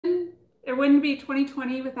there wouldn't be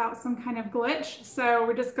 2020 without some kind of glitch. So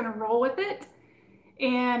we're just gonna roll with it.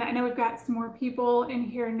 And I know we've got some more people in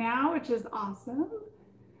here now, which is awesome.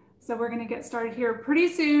 So we're gonna get started here pretty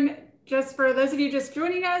soon. Just for those of you just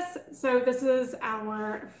joining us, so this is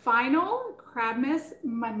our final Crabmas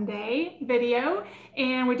Monday video,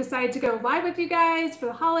 and we decided to go live with you guys for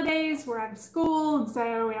the holidays. We're out of school, and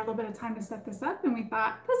so we had a little bit of time to set this up, and we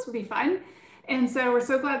thought this would be fun. And so we're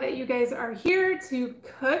so glad that you guys are here to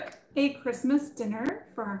cook a Christmas dinner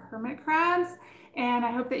for our hermit crabs. And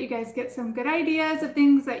I hope that you guys get some good ideas of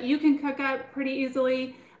things that you can cook up pretty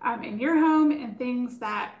easily in your home, and things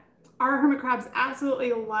that our hermit crabs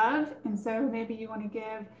absolutely love. And so maybe you want to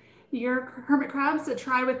give your hermit crabs a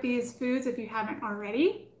try with these foods if you haven't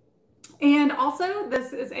already. And also,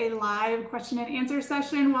 this is a live question and answer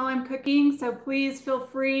session while I'm cooking, so please feel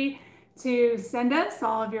free to send us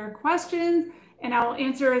all of your questions, and I will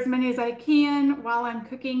answer as many as I can while I'm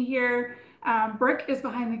cooking here. Brooke is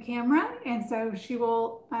behind the camera, and so she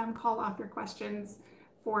will call off your questions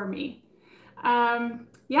for me.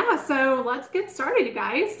 Yeah, so let's get started, you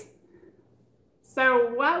guys.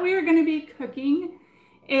 So what we are going to be cooking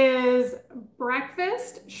is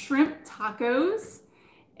breakfast shrimp tacos,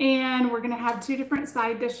 and we're going to have two different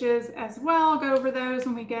side dishes as well. I'll go over those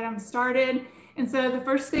when we get them started. And so the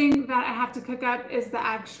first thing that I have to cook up is the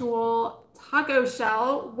actual taco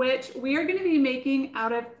shell, which we are going to be making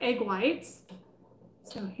out of egg whites.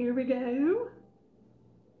 So here we go.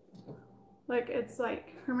 Look, it's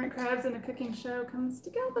like hermit crabs and a cooking show comes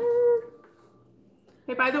together.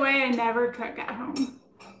 Hey, by the way, I never cook at home,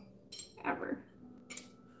 ever.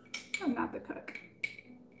 I'm not the cook,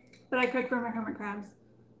 but I cook for my hermit crabs.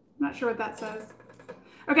 I'm not sure what that says.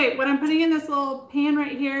 Okay, what I'm putting in this little pan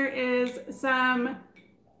right here is some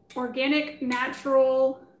organic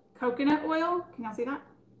natural coconut oil. Can y'all see that?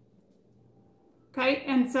 Okay,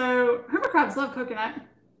 and so hermit crabs love coconut,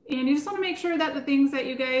 and you just want to make sure that the things that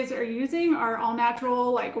you guys are using are all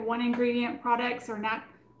natural, like one ingredient products, or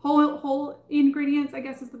whole ingredients, I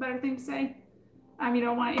guess is the better thing to say. You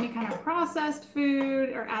don't want any kind of processed food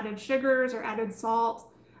or added sugars or added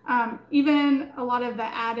salt. Even a lot of the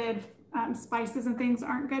added spices and things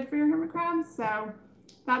aren't good for your hermit crabs. So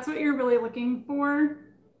that's what you're really looking for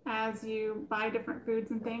as you buy different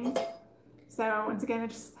foods and things. So once again, I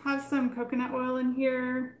just have some coconut oil in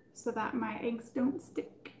here so that my eggs don't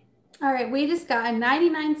stick. All right, we just got a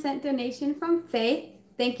 99-cent donation from Faith.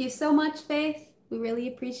 Thank you so much, Faith. We really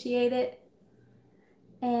appreciate it.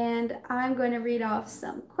 And I'm going to read off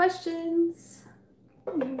some questions.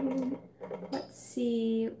 Let's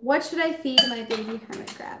see. What should I feed my baby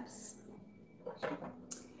hermit crabs?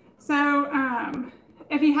 So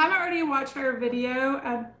if you haven't already watched our video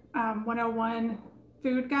of 101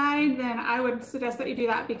 food guide, then I would suggest that you do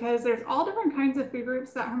that, because there's all different kinds of food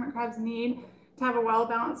groups that hermit crabs need to have a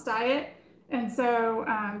well-balanced diet. And so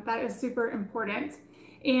that is super important.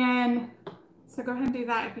 And so go ahead and do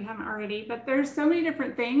that if you haven't already. But there's so many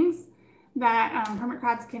different things that hermit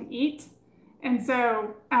crabs can eat. And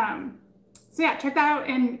so, so yeah, check that out.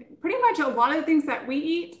 And pretty much a lot of the things that we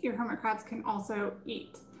eat, your hermit crabs can also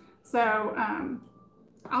eat. So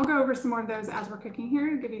I'll go over some more of those as we're cooking here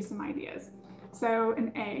to give you some ideas. So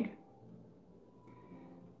an egg.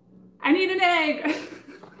 I need an egg.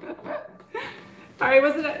 All right,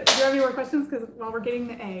 do you have any more questions? Because while we're getting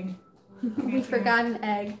the egg. We forgot an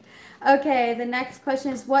egg. Okay, the next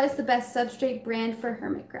question is, what is the best substrate brand for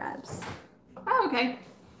hermit crabs? Oh, okay.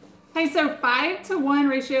 Hey, so 5-to-1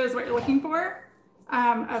 ratio is what you're looking for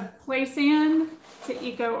of play sand to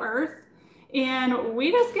eco earth. And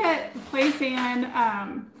we just get play sand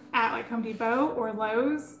at like Home Depot or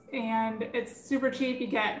Lowe's, and it's super cheap. You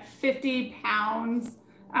get 50 pounds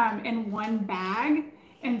in one bag.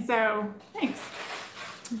 And so, thanks.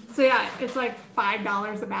 So yeah, it's like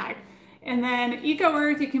 $5 a bag. And then Eco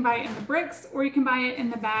Earth, you can buy it in the bricks, or you can buy it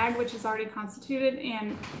in the bag, which is already constituted,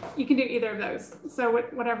 and you can do either of those. So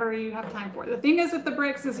whatever you have time for. The thing is with the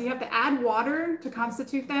bricks is you have to add water to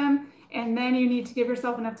constitute them, and then you need to give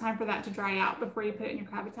yourself enough time for that to dry out before you put it in your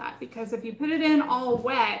crab habitat. Because if you put it in all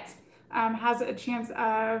wet, has a chance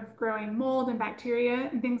of growing mold and bacteria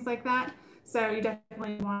and things like that. So you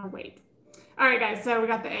definitely want to wait. All right, guys, so we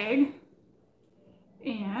got the egg,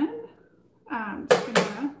 and just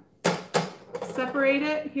gonna separate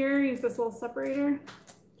it here. Use this little separator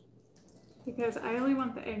because I only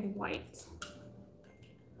want the egg white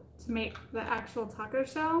to make the actual taco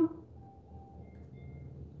shell.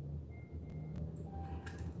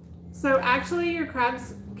 So actually your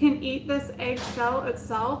crabs can eat this eggshell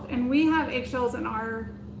itself, and we have eggshells in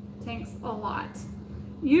our tanks a lot.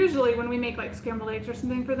 Usually when we make like scrambled eggs or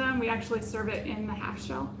something for them, we actually serve it in the half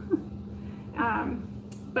shell.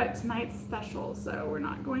 But tonight's special, so we're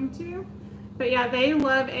not going to. But yeah, they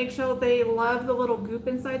love eggshell. They love the little goop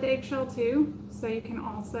inside the eggshell too. So you can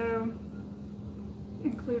also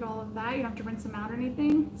include all of that. You don't have to rinse them out or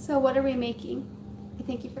anything. So what are we making? I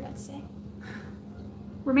think you forgot to say.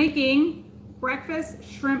 We're making breakfast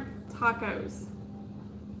shrimp tacos.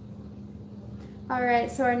 All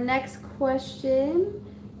right, so our next question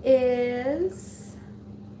is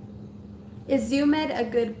Zoomed a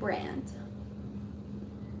good brand?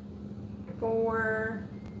 For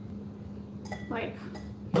like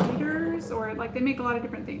heaters, or like they make a lot of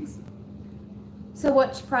different things. So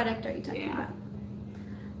which product are you talking about?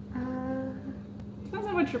 Depends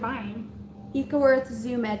on what you're buying. EcoEarth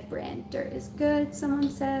Zoomed brand. Dirt is good, someone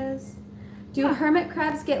says. Do hermit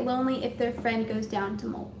crabs get lonely if their friend goes down to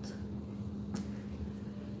molt?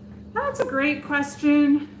 That's a great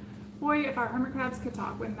question. Boy, if our hermit crabs could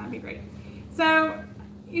talk, wouldn't that be great? So,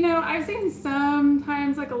 you know, I've seen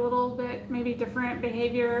sometimes like a little bit maybe different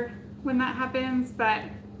behavior when that happens, but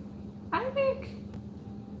I think,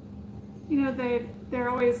 you know, they're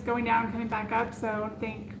always going down and coming back up, so I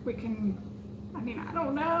think we can, I mean, I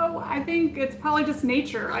don't know. I think it's probably just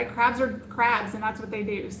nature. Like crabs are crabs and that's what they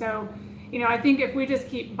do. So, you know, I think if we just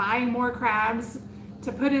keep buying more crabs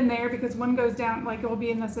to put in there, because one goes down, like it will be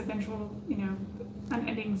in this eventual, you know,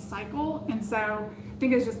 unending cycle. And so I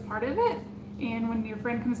think it's just part of it. And when your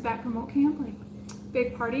friend comes back from molt camp, like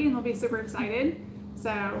big party and they'll be super excited.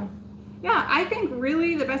 So yeah, I think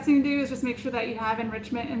really the best thing to do is just make sure that you have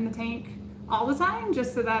enrichment in the tank all the time,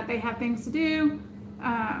 just so that they have things to do,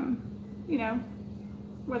 you know,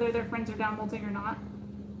 whether their friends are down molting or not.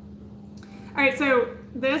 All right, so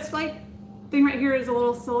this like thing right here is a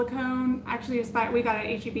little silicone. Actually, we got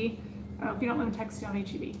it at HEB. Oh, if you don't live in Texas, you have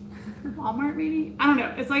HEB. Walmart maybe? I don't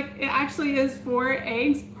know. It's like, it actually is for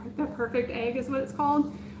eggs. The perfect egg is what it's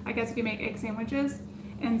called. I guess if you make egg sandwiches.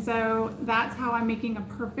 And so that's how I'm making a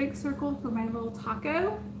perfect circle for my little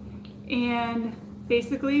taco. And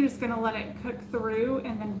basically just gonna let it cook through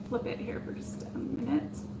and then flip it here for just a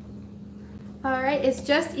minute. All right, is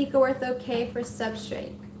just EcoEarth okay for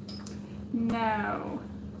substrate? No,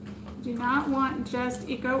 do not want just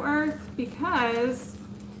EcoEarth because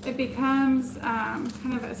it becomes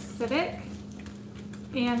kind of acidic,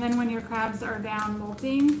 and then when your crabs are down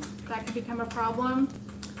molting, that could become a problem.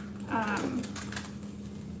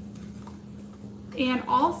 And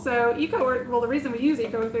also EcoEarth, well, the reason we use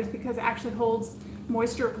EcoEarth is because it actually holds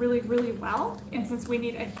moisture really, really well, and since we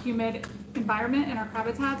need a humid environment in our crab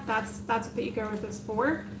habitat, that's what the EcoEarth is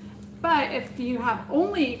for. But if you have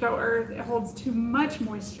only EcoEarth, it holds too much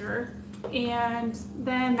moisture, and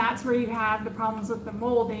then that's where you have the problems with the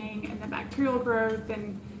molding and the bacterial growth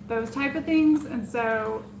and those type of things. And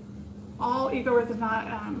so all EcoEarth is not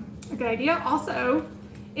a good idea. Also,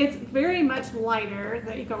 it's very much lighter.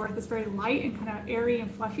 The EcoEarth is very light and kind of airy and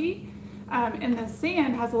fluffy. And the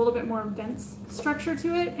sand has a little bit more dense structure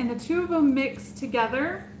to it, and the two of them mixed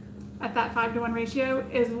together at that 5-to-1 ratio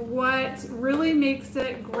is what really makes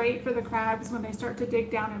it great for the crabs when they start to dig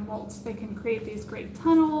down and molt. They can create these great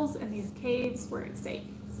tunnels and these caves where it's safe.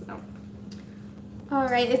 So, all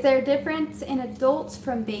right, is there a difference in adults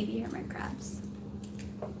from baby hermit crabs?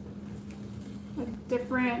 A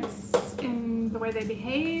difference in the way they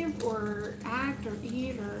behave or act or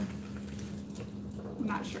eat, or I'm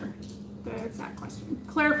not sure the exact question.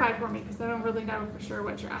 Clarify for me, because I don't really know for sure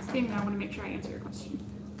what you're asking, and I want to make sure I answer your question.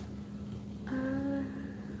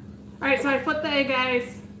 All right, so I flipped the egg,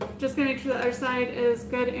 guys. Just gonna make sure the other side is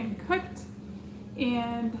good and cooked,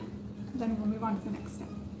 and then we'll move on to the next step.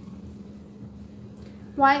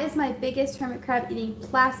 Why is my biggest hermit crab eating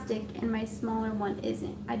plastic and my smaller one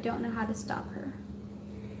isn't? I don't know how to stop her.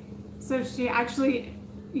 So she actually,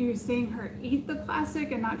 you're seeing her eat the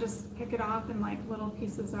plastic and not just pick it off and like little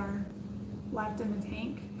pieces are left in the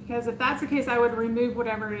tank? Because if that's the case, I would remove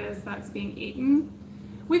whatever it is that's being eaten.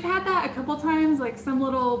 We've had that a couple times, like some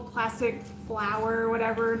little plastic flower or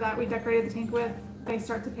whatever that we decorated the tank with, they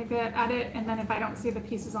start to pick at it, and then if I don't see the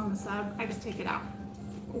pieces on the sub, I just take it out,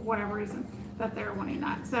 for whatever reason that they're wanting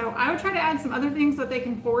that. So I would try to add some other things that they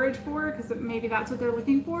can forage for, because maybe that's what they're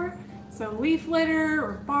looking for. So leaf litter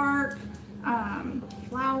or bark,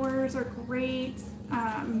 flowers are great,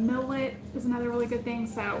 millet is another really good thing.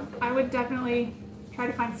 So I would definitely try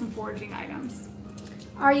to find some foraging items.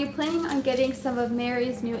 Are you planning on getting some of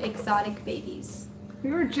Mary's new exotic babies?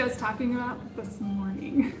 We were just talking about this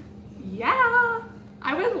morning. Yeah,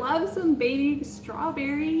 I would love some baby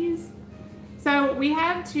strawberries. So we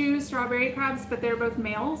have 2 strawberry crabs, but they're both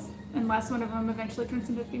males, unless one of them eventually turns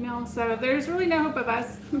into female. So there's really no hope of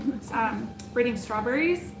us breeding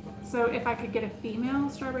strawberries. So if I could get a female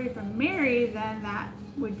strawberry from Mary, then that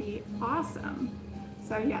would be awesome.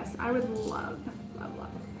 So yes, I would love, love, love.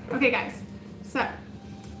 Okay guys, so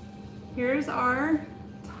here's our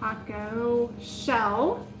taco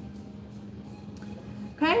shell.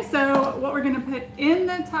 Okay, so what we're gonna put in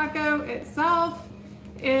the taco itself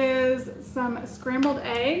is some scrambled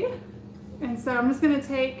egg. And so I'm just gonna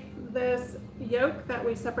take this yolk that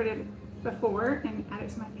we separated before and add it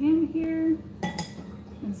to my pan here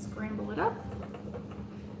and scramble it up.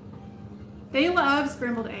 They love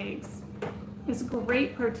scrambled eggs. It's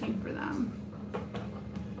great protein for them.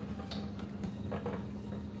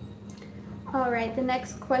 All right, the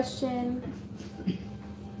next question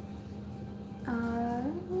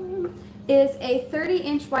is a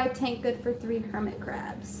 30-inch wide tank good for 3 hermit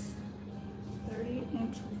crabs?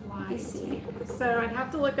 30-inch wide tank. So I'd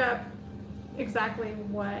have to look up exactly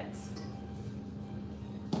what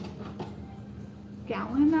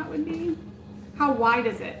gallon that would be. How wide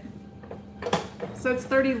is it? So it's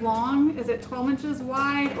 30 long. Is it 12 inches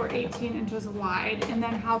wide or 18 inches wide? And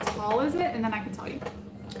then how tall is it? And then I can tell you.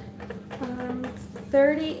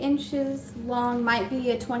 30 inches long might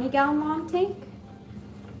be a 20-gallon long tank.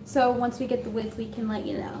 So once we get the width, we can let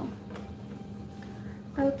you know.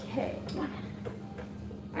 Okay. All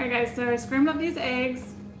right, guys, so I scrambled up these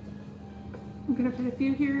eggs. I'm gonna put a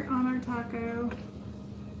few here on our taco.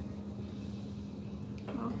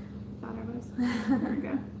 Oh, thought I was. There we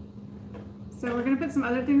go. So we're gonna put some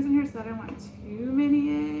other things in here so that I don't want too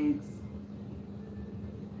many eggs.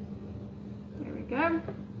 There we go.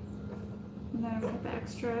 And then I'm gonna put the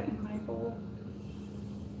extra in my bowl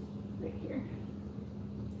right here.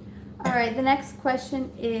 All right, the next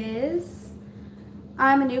question is,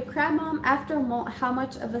 I'm a new crab mom. After molt, how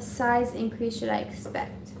much of a size increase should I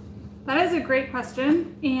expect? That is a great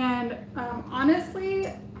question. And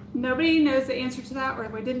honestly, nobody knows the answer to that, or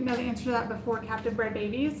we didn't know the answer to that before captive bred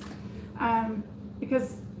babies,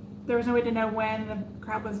 because there was no way to know when the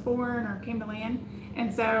crab was born or came to land.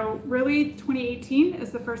 And so really 2018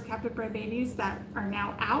 is the first captive bred babies that are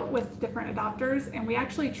now out with different adopters. And we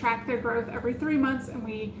actually track their growth every 3 months, and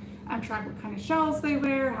we track what kind of shells they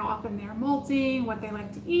wear, how often they're molting, what they like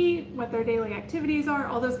to eat, what their daily activities are,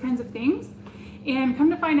 all those kinds of things. And come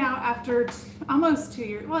to find out after almost 2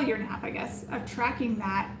 years, well, a year and a half, I guess, of tracking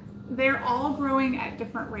that, they're all growing at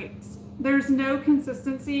different rates. There's no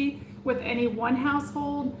consistency with any one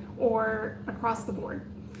household or across the board.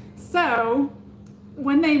 So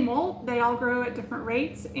when they molt, they all grow at different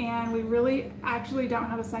rates, and we really actually don't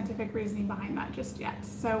have a scientific reasoning behind that just yet.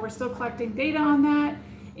 So we're still collecting data on that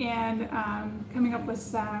and coming up with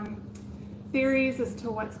some theories as to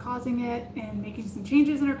what's causing it and making some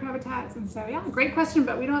changes in our crab habitats. And so yeah, great question,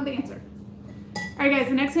 but we don't have the answer. All right guys,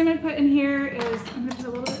 the next thing I'm gonna put in here is I'm gonna put a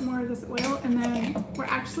little bit more of this oil, and then we're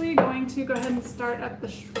actually going to go ahead and start up the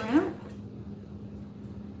shrimp.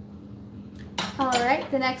 All right,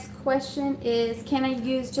 the next question is, can I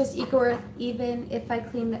use just EcoEarth even if I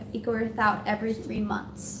clean the EcoEarth out every 3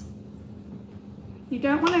 months? You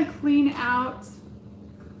don't want to clean out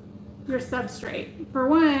your substrate. For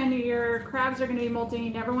one, your crabs are going to be molting. You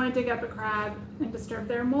never want to dig up a crab and disturb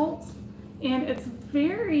their molt. And it's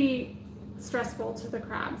very stressful to the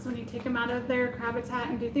crabs when you take them out of their crab habitat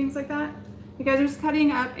and do things like that. You guys are just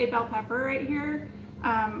cutting up a bell pepper right here.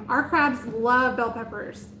 Our crabs love bell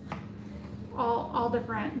peppers. All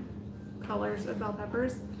different colors of bell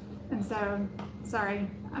peppers. And so, sorry,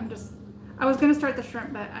 I was gonna start the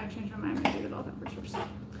shrimp, but I changed my mind. I'm gonna do the bell peppers first.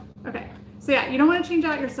 Okay, so yeah, you don't wanna change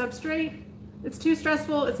out your substrate. It's too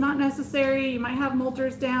stressful, it's not necessary. You might have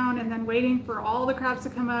molters down and then waiting for all the crabs to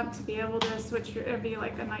come up to be able to switch, it'd be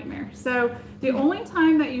like a nightmare. So the only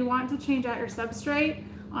time that you want to change out your substrate,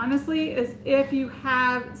 honestly, is if you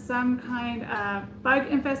have some kind of bug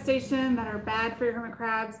infestation that are bad for your hermit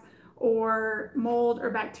crabs, or mold or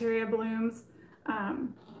bacteria blooms.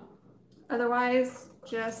 Otherwise,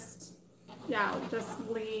 just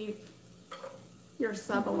leave your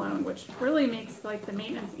sub alone, which really makes like the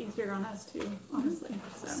maintenance easier on us too, honestly.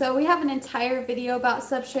 So we have an entire video about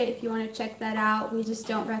substrate if you want to check that out. We just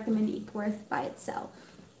don't recommend EcoEarth by itself.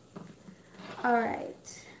 All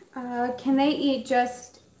right. Can they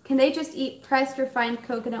just eat pressed refined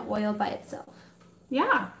coconut oil by itself?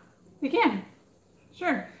 Yeah, they can.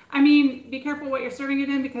 Sure. I mean, be careful what you're serving it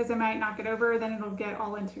in, because it might knock it over, then it'll get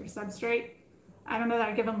all into your substrate. I don't know that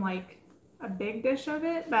I'd give them like a big dish of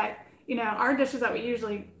it, but you know, our dishes that we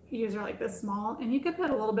usually use are like this small, and you could put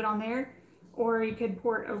a little bit on there, or you could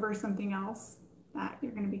pour it over something else that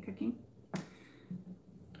you're going to be cooking.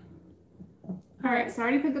 All right, so I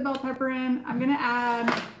already put the bell pepper in. I'm going to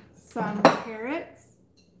add some carrots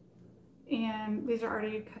And these are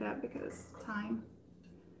already cut up because time.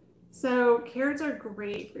 So carrots are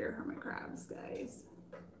great for your hermit crabs, guys.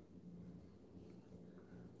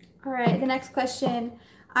 All right, the next question.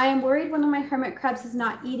 I am worried one of my hermit crabs is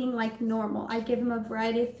not eating like normal. I give him a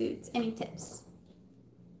variety of foods. Any tips?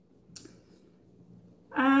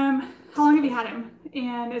 How long have you had him?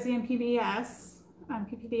 And is he in PBS?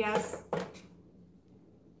 PPBS.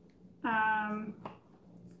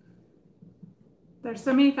 There's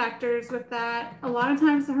so many factors with that. A lot of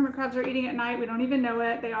times the hermit crabs are eating at night. We don't even know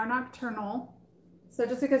it. They are nocturnal. So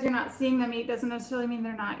just because you're not seeing them eat doesn't necessarily mean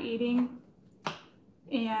they're not eating.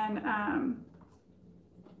 And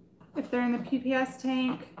if they're in the PPS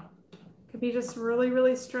tank, could be just really,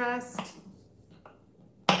 really stressed.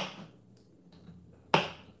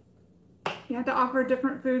 You have to offer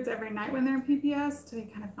different foods every night when they're in PPS to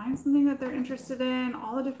kind of find something that they're interested in,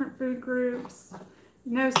 all the different food groups.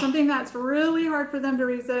 You know, something that's really hard for them to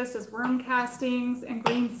resist is worm castings and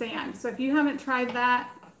green sand. So if you haven't tried that,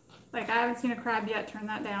 like I haven't seen a crab yet turn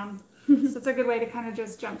that down. So it's a good way to kind of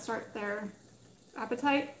just jumpstart their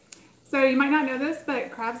appetite. So you might not know this,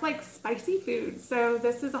 but crabs like spicy food. So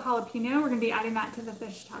this is a jalapeno. We're going to be adding that to the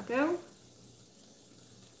fish taco.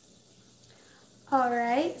 All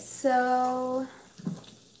right, so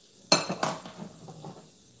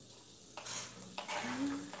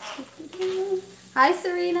hi,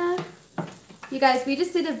 Serena. You guys, we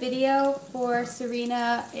just did a video for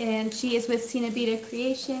Serena, and she is with Cinabita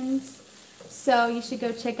Creations. So you should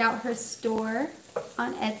go check out her store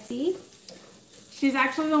on Etsy. She's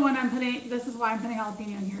actually the one I'm putting, this is why I'm putting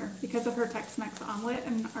jalapeno in here, because of her Tex-Mex omelet,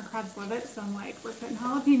 and our crabs love it. So I'm like, we're putting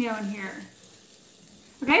jalapeno in here.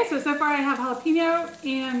 Okay, so far I have jalapeno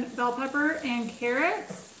and bell pepper and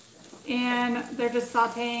carrots, and they're just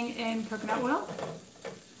sauteing in coconut oil.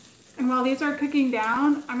 And while these are cooking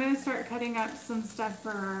down, I'm going to start cutting up some stuff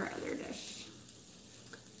for our other dish.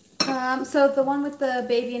 So the one with the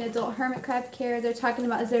baby and adult hermit crab care, they're talking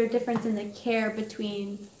about, is there a difference in the care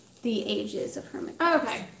between the ages of hermit crabs?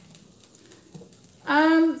 Okay.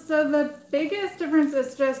 So the biggest difference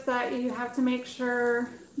is just that you have to make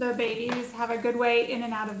sure the babies have a good way in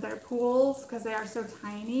and out of their pools because they are so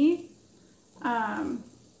tiny. And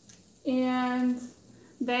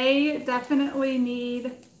they definitely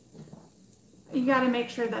need, you got to make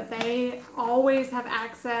sure that they always have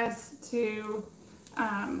access to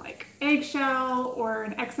like eggshell or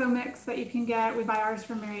an exo mix that you can get. We buy ours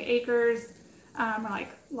from Mary Acres, or like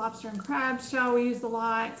lobster and crab shell we use a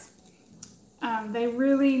lot. They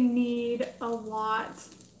really need a lot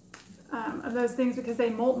of those things because they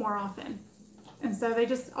molt more often. And so they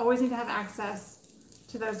just always need to have access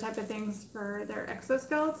to those type of things for their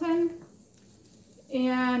exoskeleton.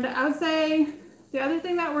 And I would say the other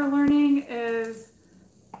thing that we're learning is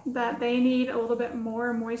that they need a little bit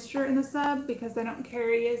more moisture in the sub because they don't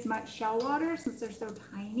carry as much shell water since they're so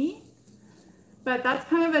tiny. But that's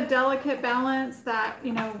kind of a delicate balance that,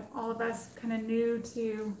 you know, all of us kind of new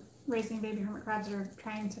to raising baby hermit crabs are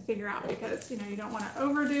trying to figure out because, you know, you don't want to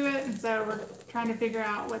overdo it. And so we're trying to figure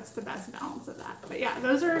out what's the best balance of that. But yeah,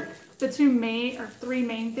 those are the three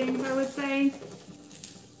main things I would say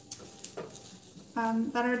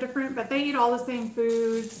that are different, but they eat all the same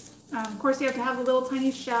foods. Of course, you have to have the little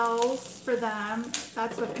tiny shells for them.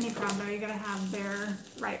 That's with any crab though, you gotta have their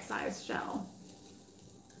right size shell.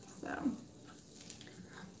 So.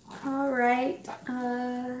 All right.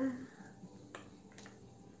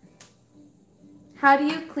 How do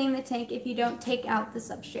you clean the tank if you don't take out the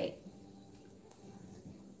substrate?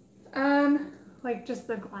 Like just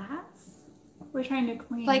the glass? We're trying to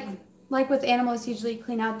clean. Like with animals, usually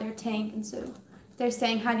clean out their tank, and so they're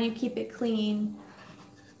saying, how do you keep it clean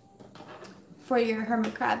for your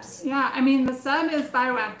hermit crabs? Yeah, I mean the sub is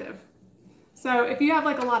bioactive. So if you have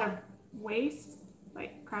like a lot of waste,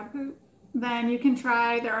 like crab poop, then you can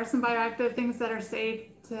try, there are some bioactive things that are safe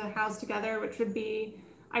to house together, which would be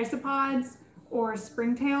isopods or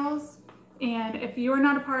springtails. And if you are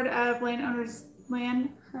not a part of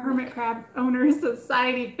Hermit Crab Owners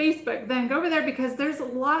Society Facebook, then go over there because there's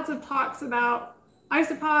lots of talks about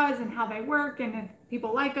isopods and how they work and if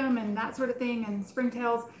people like them and that sort of thing, and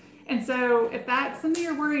springtails. And so if that's something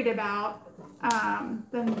you're worried about,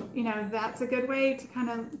 then, you know, that's a good way to kind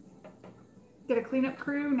of get a cleanup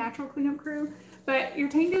crew, natural cleanup crew. But your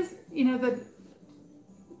tank is, you know,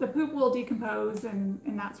 the poop will decompose and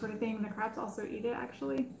that sort of thing. The crabs also eat it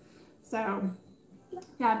actually. So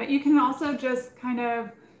yeah, but you can also just kind of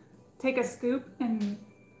take a scoop and,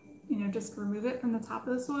 you know, just remove it from the top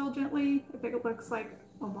of the soil gently. If it looks like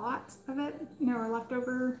a lot of it, you know, or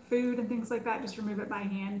leftover food and things like that, just remove it by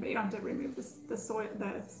hand, but you don't have to remove the soil,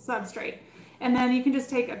 the substrate. And then you can just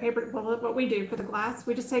take a paper, well, what we do for the glass,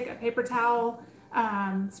 we just take a paper towel,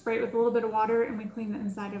 spray it with a little bit of water, and we clean the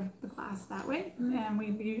inside of the glass that way. And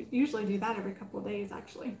we usually do that every couple of days,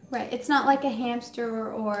 actually. Right. It's not like a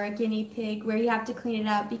hamster or a guinea pig where you have to clean it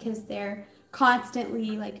out because they're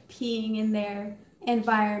constantly like peeing in their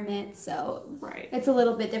environment. So it's a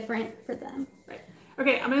little bit different for them. Right.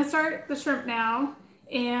 Okay, I'm going to start the shrimp now.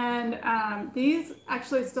 And these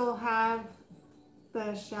actually still have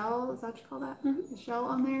the shell, is that what you call that? The shell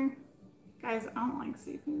on there. Guys, I don't like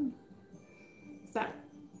seafood. So,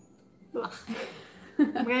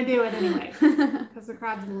 I'm going to do it anyway because the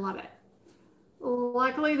crabs love it.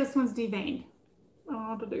 Luckily, this one's deveined. I don't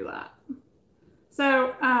want to do that.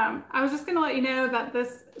 So, I was just going to let you know that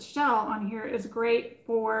this shell on here is great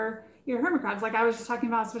for your hermit crabs. Like I was just talking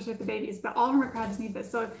about, especially with the babies, but all hermit crabs need this.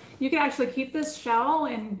 So, you can actually keep this shell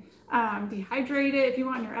and dehydrate it if you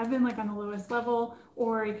want in your oven, like on the lowest level,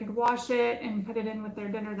 or you could wash it and put it in with their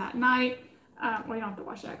dinner that night. Well, you don't have to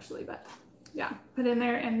wash it actually, but yeah, put it in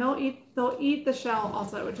there, and they'll eat the shell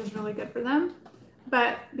also, which is really good for them.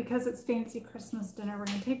 But because it's fancy Christmas dinner, we're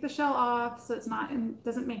gonna take the shell off so it's not and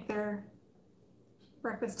doesn't make their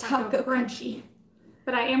breakfast taco crunchy.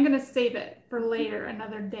 But I am gonna save it for later,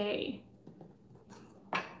 another day.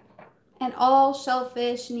 And all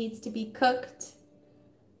shellfish needs to be cooked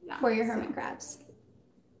for your hermit crabs.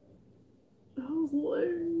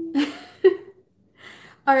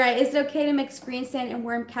 All right, is it okay to mix green sand and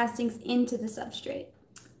worm castings into the substrate?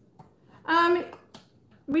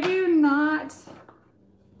 We do not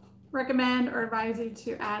recommend or advise you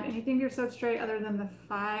to add anything to your substrate other than the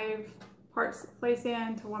 5 parts clay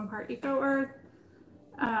sand to 1 part eco earth.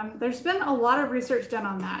 There's been a lot of research done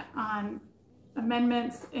on that, on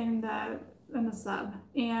amendments in the sub,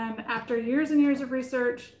 and after years and years of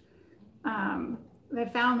research, they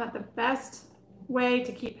found that the best way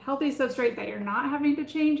to keep healthy substrate that you're not having to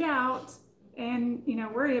change out and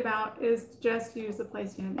worry about is to just use the clay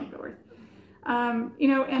sand and eco earth.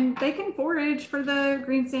 And they can forage for the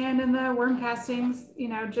green sand and the worm castings,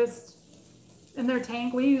 just in their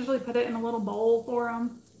tank. We usually put it in a little bowl for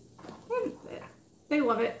them. And they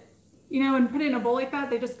love it, and put it in a bowl like that.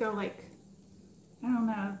 They just go like, I don't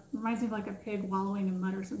know, reminds me of like a pig wallowing in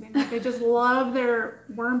mud or something. Like they just love their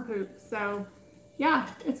worm poop. So yeah,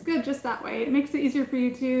 it's good just that way. It makes it easier for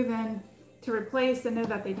you too than to replace and know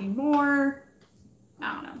that they need more.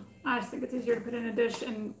 I don't know. I just think it's easier to put in a dish,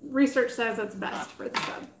 and research says it's best for the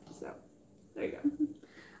sub. So there you go.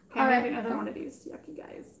 Okay, I'm making another one of these yucky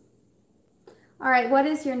guys. All right, what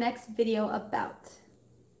is your next video about?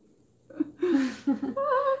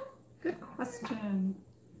 Good question.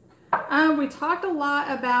 We talked a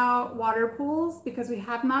lot about water pools because we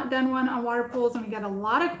have not done one on water pools, and we get a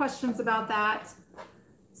lot of questions about that.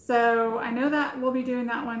 So I know that we'll be doing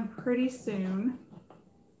that one pretty soon.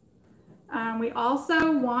 We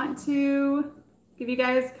also want to give you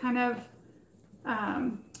guys kind of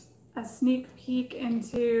a sneak peek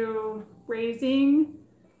into raising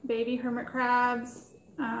baby hermit crabs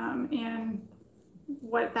and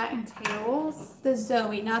what that entails. The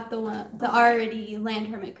Zoe, not the already land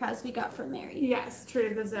hermit crabs we got from Mary. Yes,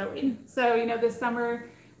 true, the Zoe. So, this summer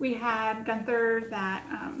we had Gunther that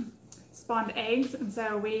spawned eggs, and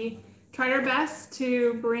so we tried our best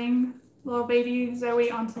to bring little baby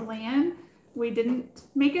Zoe onto land. We didn't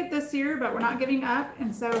make it this year, but we're not giving up,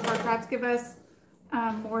 and so if our crabs give us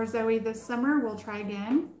more Zoe this summer, we'll try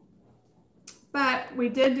again. But we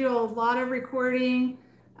did do a lot of recording,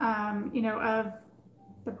 of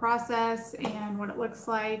the process and what it looks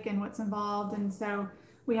like and what's involved, and so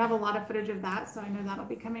we have a lot of footage of that, so I know that'll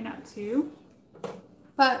be coming up too.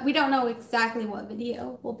 But we don't know exactly what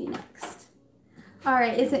video will be next. All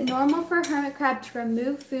right, is it normal for a hermit crab to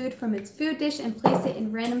remove food from its food dish and place it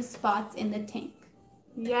in random spots in the tank?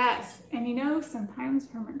 Yes, and sometimes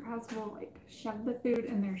hermit crabs will like shove the food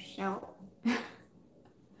in their shell.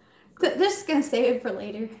 They're just gonna save it for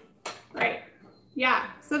later. Right,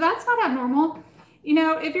 yeah, so that's not abnormal.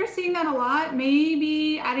 If you're seeing that a lot,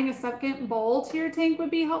 maybe adding a second bowl to your tank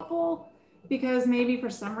would be helpful, because maybe for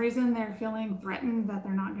some reason they're feeling threatened that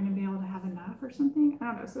they're not going to be able to have enough or something. I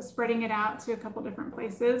don't know. So spreading it out to a couple different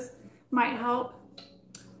places might help.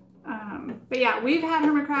 But yeah, we've had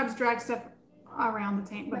hermit crabs drag stuff around the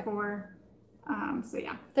tank before. So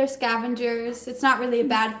yeah. They're scavengers. It's not really a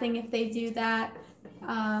bad thing if they do that.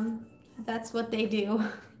 That's what they do.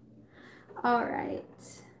 All right.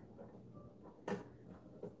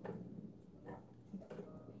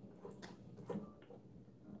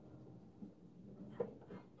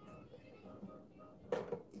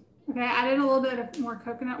 Okay, I added a little bit of more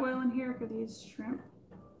coconut oil in here for these shrimp.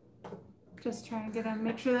 Just trying to get them,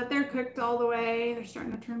 make sure that they're cooked all the way. They're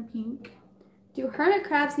starting to turn pink. Do hermit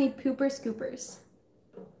crabs need pooper scoopers?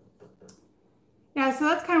 Yeah, so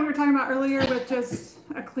that's kind of what we were talking about earlier with just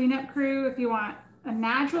a cleanup crew. If you want a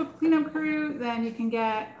natural cleanup crew, then you can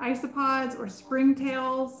get isopods or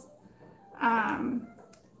springtails.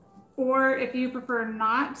 Or if you prefer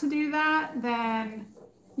not to do that, then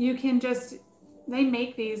you can just, they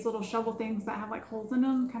make these little shovel things that have like holes in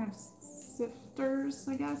them, kind of sifters,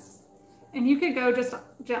 I guess. And you could go just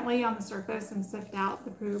gently on the surface and sift out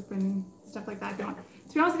the poop and stuff like that if you want.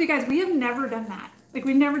 To be honest with you guys, we have never done that. Like,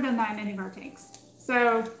 we've never done that in any of our tanks.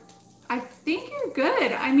 So I think you're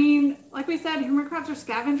good. I mean, like we said, hermit crabs are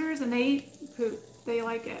scavengers and they eat poop. They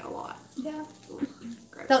like it a lot. Yeah.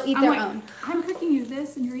 Gross. They'll eat their own. I'm cooking you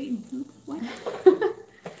this and you're eating poop. What?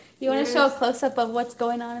 You want to show a close-up of what's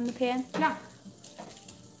going on in the pan? Yeah.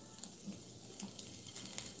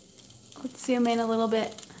 Let's zoom in a little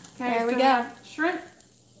bit. Okay, there we so go. Shrimp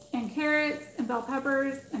and carrots and bell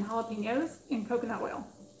peppers and jalapenos in coconut oil.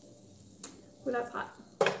 Ooh, that's hot.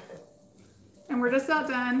 And we're just about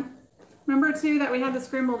done. Remember too that we have the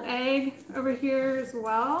scrambled egg over here as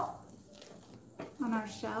well on our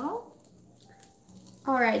shell.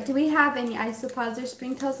 All right, do we have any isopods or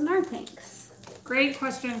springtails in our tanks? Great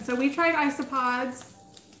question. So we tried isopods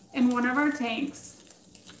in one of our tanks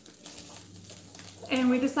and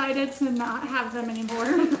we decided to not have them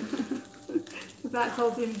anymore. If that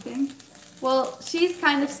tells you anything. Well, she's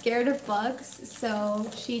kind of scared of bugs, so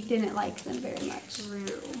she didn't like them very much.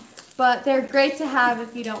 True. But they're great to have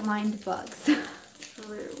if you don't mind bugs.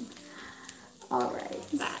 True. All right.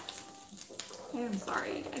 That. I am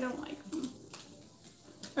sorry. I don't like them.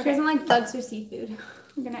 She doesn't like bugs or seafood.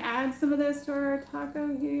 I'm going to add some of this to our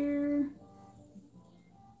taco here.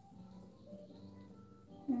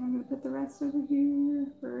 And I'm going to put the rest over here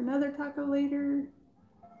for another taco later.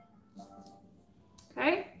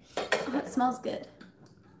 Okay. Oh, that smells good.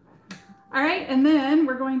 All right, and then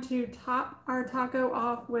we're going to top our taco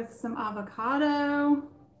off with some avocado.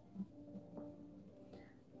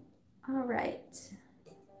 All right.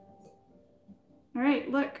 All right,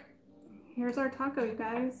 look. Here's our taco, you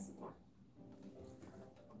guys.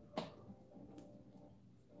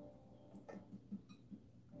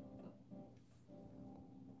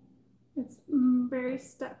 It's very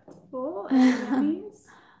stuffed full of yummies.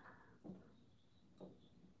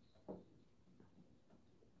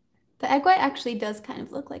 The egg white actually does kind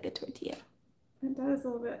of look like a tortilla. It does a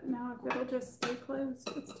little bit. Now if it'll just stay closed,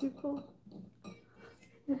 it's too full.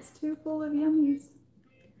 It's too full of yummies.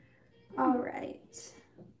 All right.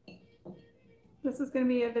 This is going to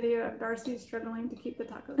be a video of Darcy struggling to keep the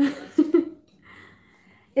tacos closed.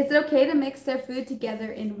 Is it okay to mix their food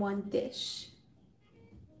together in one dish?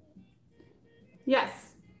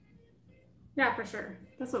 Yes. Yeah, for sure.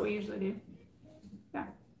 That's what we usually do. Yeah.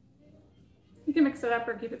 You can mix it up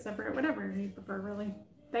or keep it separate, whatever you prefer, really.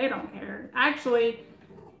 They don't care. Actually,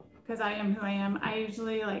 because I am who I am, I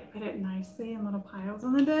usually like put it nicely in little piles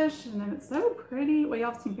on the dish, and then it's so pretty. Well,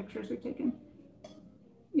 y'all have seen pictures we've taken.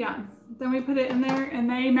 Yeah. Then we put it in there, and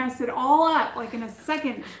they mess it all up like in a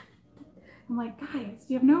second. I'm like, guys,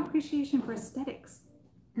 you have no appreciation for aesthetics.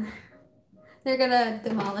 They're gonna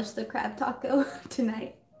demolish the crab taco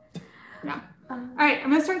tonight. Yeah. All right,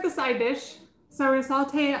 I'm gonna start the side dish. So we're gonna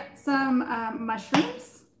saute some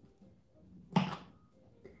mushrooms.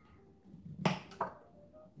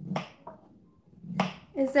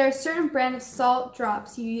 Is there a certain brand of salt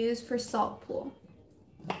drops you use for salt pool?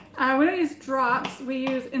 We don't use drops. We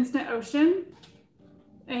use Instant Ocean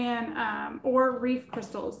and or Reef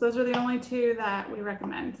Crystals. Those are the only two that we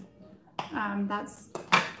recommend. That's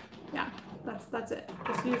it.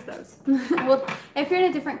 Just use those. Well, if you're in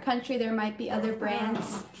a different country, there might be other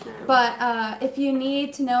brands. True. But if you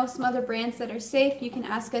need to know some other brands that are safe, you can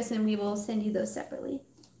ask us and we will send you those separately.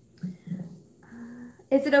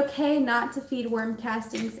 Is it okay not to feed worm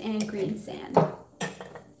castings and green sand?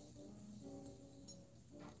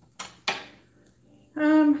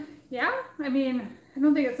 Yeah, I mean, I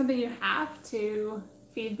don't think it's something you have to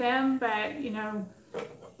feed them, but you know,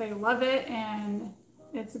 they love it and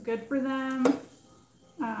it's good for them.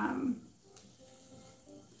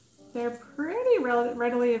 They're pretty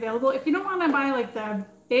readily available. If you don't want to buy like the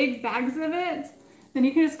big bags of it, then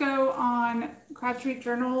you can just go on Crab Street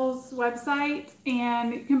Journal's website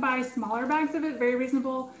and you can buy smaller bags of it, very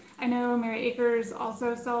reasonable. I know Mary Akers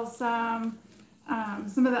also sells some.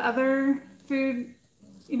 Some of the other food,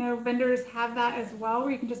 you know, vendors have that as well,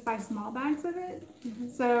 where you can just buy small bags of it. Mm-hmm.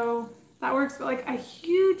 So that works. But like a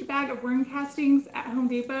huge bag of worm castings at Home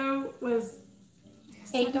Depot was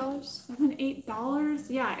 $8? $7, $8.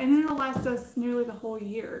 Yeah, and it'll last us nearly the whole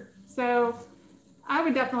year. So I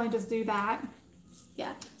would definitely just do that.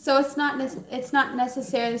 Yeah. So it's not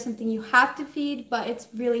necessarily something you have to feed, but it's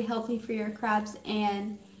really healthy for your crabs,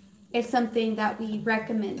 and it's something that we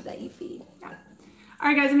recommend that you feed. Yeah. All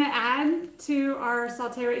right, guys, I'm gonna add to our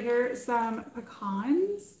saute right here some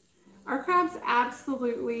pecans. Our crabs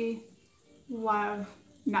absolutely love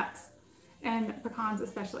nuts, and pecans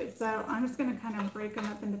especially. So I'm just gonna kind of break them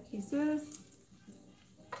up into pieces.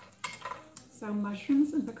 So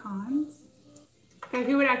mushrooms and pecans. Okay,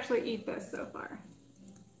 who would actually eat this so far?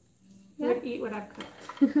 Who would eat what I've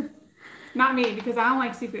cooked? Not me, because I don't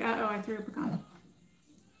like seafood. Uh-oh, I threw a pecan.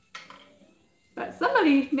 But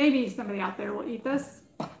somebody, maybe somebody out there will eat this.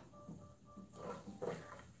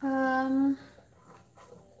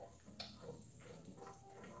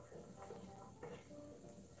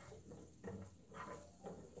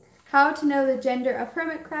 How to know the gender of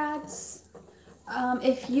hermit crabs?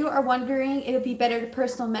 If you are wondering, it would be better to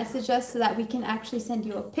personal message us so that we can actually send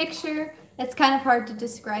you a picture. It's kind of hard to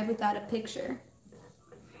describe without a picture.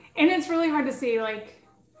 And it's really hard to see, like,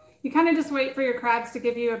 you kind of just wait for your crabs to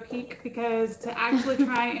give you a peek, because to actually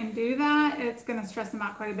try and do that, it's going to stress them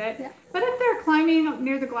out quite a bit. Yeah. But if they're climbing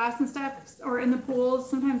near the glass and stuff, or in the pools,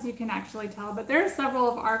 sometimes you can actually tell. But there are several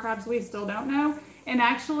of our crabs we still don't know. And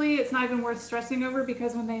actually, it's not even worth stressing over,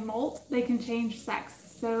 because when they molt, they can change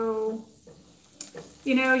sex. So,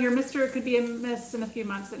 you know, your mister could be a miss in a few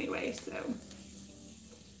months anyway, so.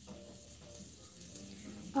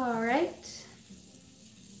 All right.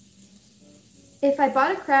 If I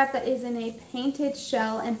bought a crab that is in a painted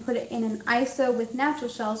shell and put it in an ISO with natural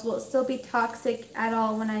shells, will it still be toxic at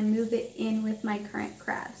all when I move it in with my current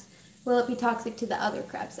crabs? Will it be toxic to the other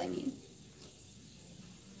crabs, I mean?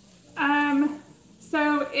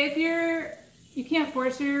 So if you can't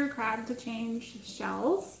force your crab to change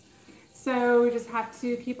shells, so we just have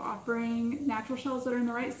to keep offering natural shells that are in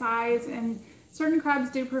the right size, and certain crabs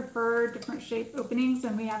do prefer different shape openings,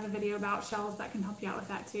 and we have a video about shells that can help you out with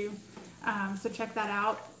that too. So check that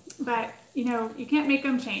out. But you know, you can't make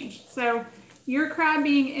them change. So your crab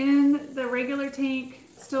being in the regular tank,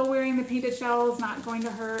 still wearing the painted shell, is not going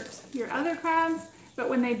to hurt your other crabs. But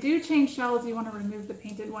when they do change shells, you want to remove the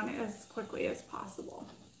painted one as quickly as possible.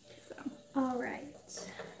 So. All right.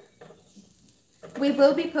 We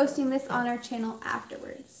will be posting this on our channel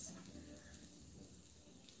afterwards.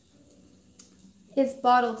 Is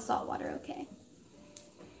bottled salt water okay?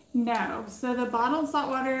 No. So the bottled salt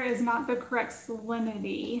water is not the correct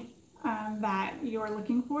salinity that you're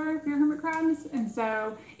looking for your hermit crabs. And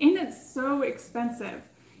it's so expensive.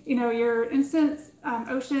 You know, your instant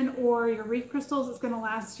ocean or your reef crystals is going to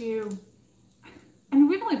last you, and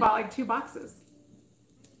we've only bought like 2 boxes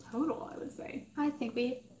total, I would say. I think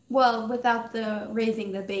well, without the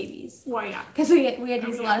raising the babies. Well, yeah. Because we had to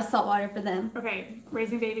use a lot of salt water for them. Okay,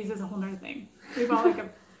 raising babies is a whole nother thing. We bought like a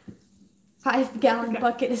 5-gallon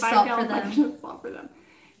bucket of salt for them.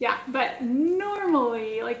 Yeah, but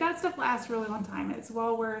normally, like, that stuff lasts a really long time. It's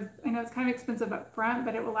well worth, I know it's kind of expensive up front,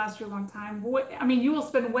 but it will last you a long time. I mean, you will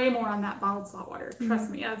spend way more on that bottled salt water. Trust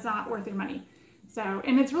me, it's not worth your money. So,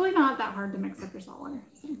 and it's really not that hard to mix up your salt water.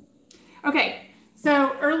 So. Okay,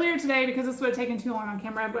 so earlier today, because this would have taken too long on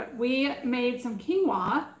camera, but we made some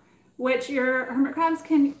quinoa, which your hermit crabs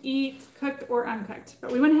can eat cooked or uncooked.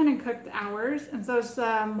 But we went ahead and cooked ours, and so it's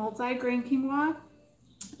multi-grain quinoa.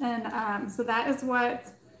 And so that is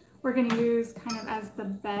what we're going to use kind of as the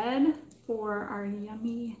bed for our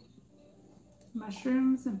yummy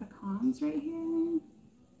mushrooms and pecans right here.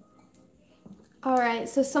 All right,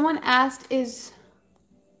 so someone asked, is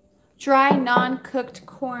dry, non-cooked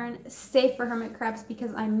corn safe for hermit crabs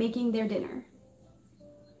because I'm making their dinner?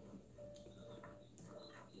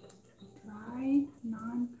 Dry,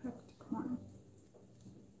 non-cooked corn.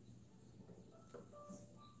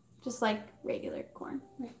 Just like regular corn.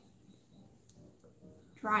 Right.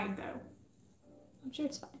 Dried though. I'm sure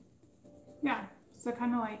it's fine. Yeah, so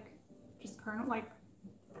kind of like just kernel, like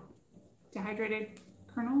dehydrated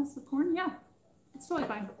kernels of corn. Yeah, it's totally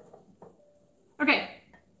fine. Okay,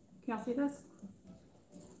 can y'all see this?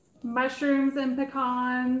 Mushrooms and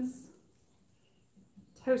pecans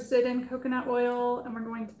toasted in coconut oil, and we're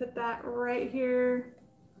going to put that right here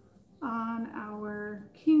on our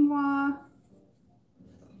quinoa.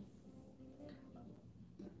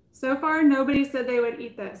 So far, nobody said they would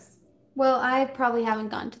eat this. Well, I probably haven't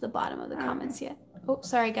gotten to the bottom of the comments yet. Oh,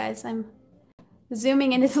 sorry guys, I'm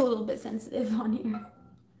zooming in. It's a little bit sensitive on here.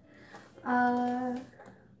 All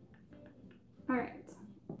right.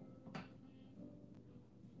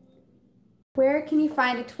 Where can you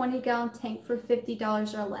find a 20-gallon tank for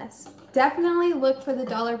 $50 or less? Definitely look for the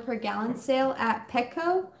 $1 per gallon sale at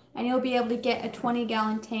Petco. and you'll be able to get a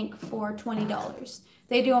 20-gallon tank for $20.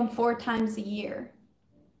 They do them 4 times a year,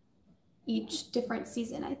 each different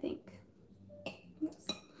season, I think. Yes.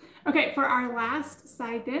 Okay, for our last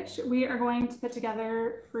side dish, we are going to put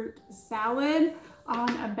together fruit salad on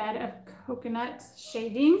a bed of coconut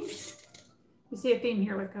shavings. You see a theme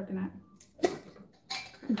here with coconut.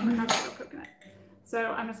 Coconut.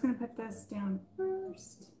 So I'm just going to put this down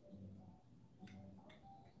first.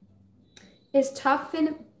 Is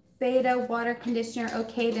Toughen Beta water conditioner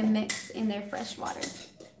okay to mix in their fresh water?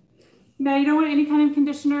 No, you don't want any kind of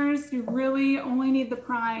conditioners. You really only need the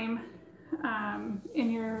prime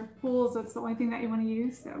in your pools. That's the only thing that you want to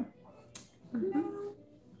use. So, no.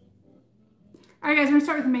 All right, guys, we're gonna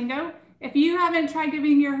start with mango. If you haven't tried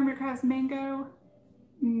giving your hermit crabs mango,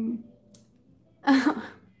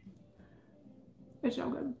 it's so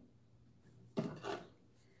good.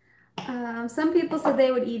 Some people said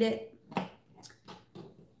they would eat it.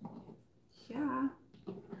 Yeah,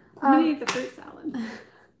 I'm gonna eat the fruit salad.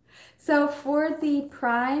 So for the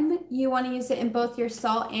prime, you want to use it in both your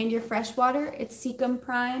salt and your fresh water. It's Seacom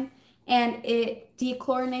Prime, and it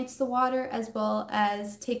dechlorinates the water as well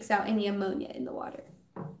as takes out any ammonia in the water.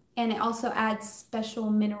 And it also adds special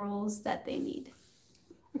minerals that they need.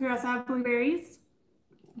 Okay, we also have blueberries.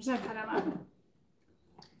 I'm just gonna cut them up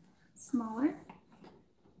smaller.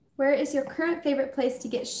 Where is your current favorite place to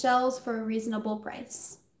get shells for a reasonable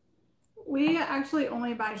price? We actually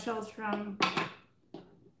only buy shells from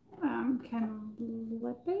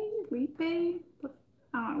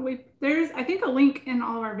there's I think a link in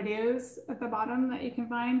all of our videos at the bottom that you can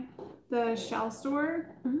find the shell store.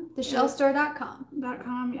 Theshellstore.com.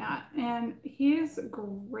 Yeah, and he is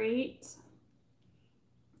great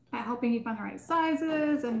at helping you find the right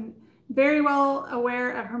sizes and very well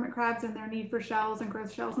aware of hermit crabs and their need for shells and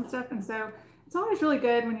growth shells and stuff. And so it's always really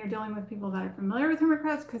good when you're dealing with people that are familiar with hermit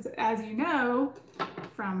crabs, because as you know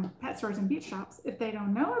from pet stores and beach shops, if they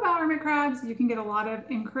don't know about hermit crabs, you can get a lot of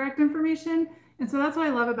incorrect information. And so that's what I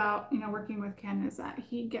love about, you know, working with Ken, is that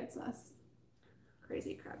he gets us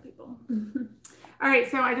crazy crab people. All right,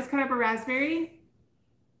 so I just cut up a raspberry,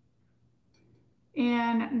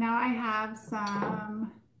 and now I have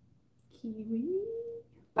some kiwi.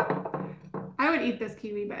 I would eat this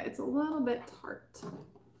kiwi, but it's a little bit tart.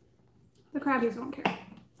 The crabbies won't care.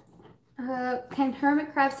 Can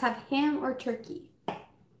hermit crabs have ham or turkey?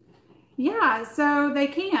 Yeah, so they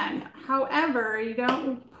can. However, you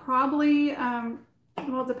don't probably,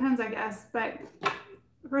 well, it depends, I guess. But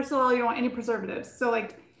first of all, you don't want any preservatives. So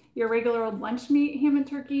like your regular old lunch meat, ham and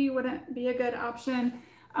turkey wouldn't be a good option.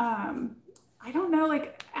 I don't know,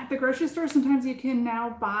 like at the grocery store, sometimes you can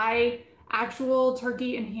now buy actual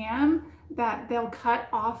turkey and ham that they'll cut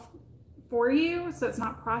off for you, so it's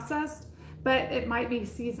not processed, but it might be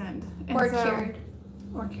seasoned. Or cured.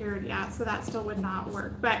 Or cured, yeah, so that still would not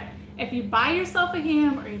work. But if you buy yourself a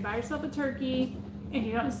ham or you buy yourself a turkey and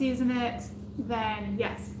you don't season it, then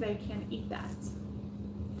yes, they can eat that.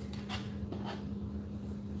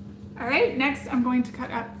 All right, next I'm going to cut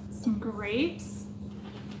up some grapes.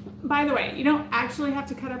 By the way, you don't actually have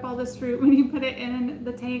to cut up all this fruit when you put it in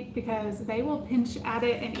the tank, because they will pinch at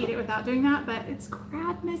it and eat it without doing that, but it's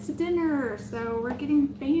Crabmas dinner, so we're getting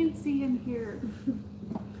fancy in here.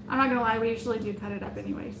 I'm not gonna lie, we usually do cut it up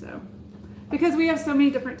anyway, so. Because we have so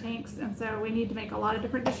many different tanks, and so we need to make a lot of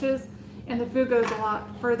different dishes, and the food goes a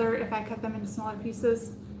lot further if I cut them into smaller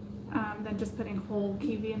pieces than just putting whole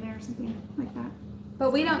kiwi in there or something like that.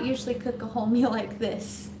 But we don't usually cook a whole meal like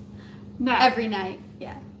this. No. Every night,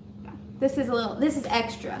 yeah. This is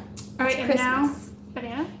extra. All right, it's and Christmas. now,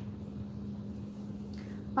 banana.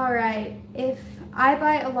 All right, if I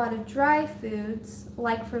buy a lot of dry foods,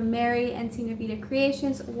 like from Mary and Senior Vita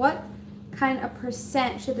Creations, what kind of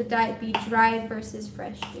percent should the diet be dry versus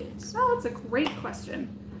fresh foods? Oh, that's a great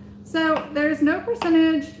question. So there's no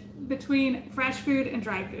percentage between fresh food and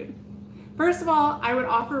dry food. First of all, I would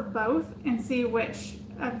offer both and see which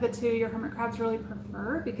of the two your hermit crabs really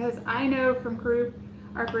prefer, because I know from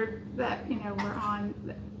our group that, you know, we're on,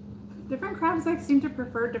 different crabs like seem to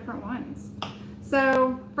prefer different ones.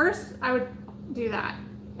 So first I would do that,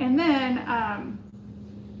 and then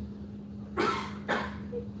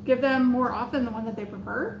give them more often the one that they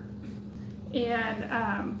prefer,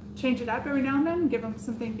 and change it up every now and then, give them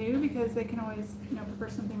something new, because they can always, you know, prefer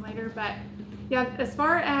something later. But yeah, as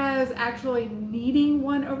far as actually needing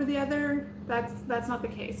one over the other, that's not the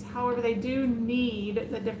case. However, they do need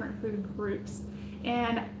the different food groups.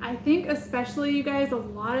 And I think especially, you guys, a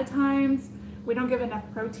lot of times we don't give enough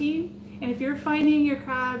protein. And if you're finding your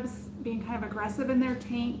crabs being kind of aggressive in their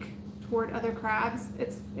tank toward other crabs,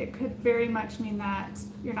 it could very much mean that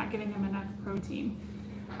you're not giving them enough protein.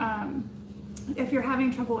 If you're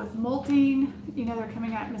having trouble with molting, you know, they're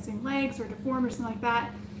coming out missing legs or deformed or something like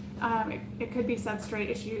that, it could be substrate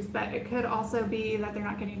issues, but it could also be that they're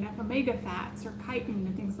not getting enough omega fats or chitin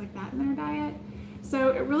and things like that in their diet. So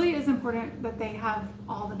it really is important that they have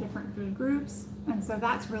all the different food groups, and so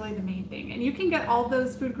that's really the main thing. And you can get all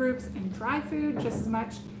those food groups in dry food just as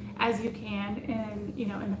much as you can in, you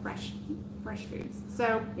know, in the fresh foods.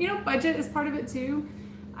 So, you know, budget is part of it too.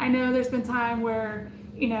 I know there's been time where,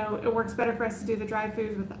 you know, it works better for us to do the dry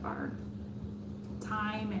foods with our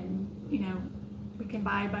time, and, you know, we can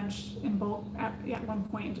buy a bunch in bulk at one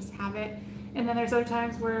point and just have it. And then there's other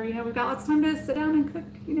times where, you know, we've got lots of time to sit down and cook,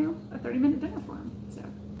 you know, a 30-minute dinner for them. So,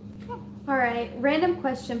 yeah. All right, random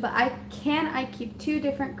question, but can I keep 2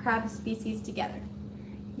 different crab species together?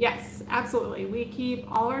 Yes, absolutely. We keep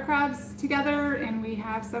all of our crabs together, and we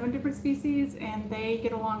have 7 different species, and they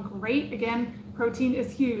get along great. Again, protein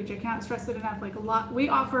is huge. I can't stress it enough. Like we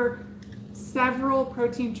offer several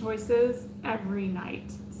protein choices every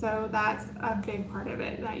night. So that's a big part of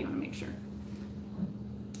it that you want to make sure.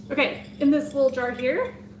 Okay, in this little jar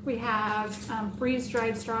here, we have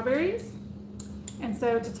freeze-dried strawberries. And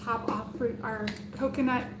so to top off our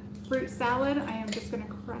coconut fruit salad, I am just going to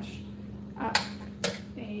crush up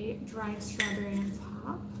a dried strawberry on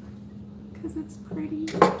top because it's pretty.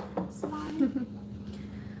 It's fine.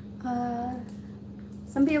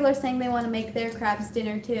 Some people are saying they want to make their crabs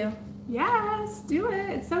dinner too. Yes, do it.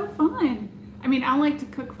 It's so fun. I mean, I like to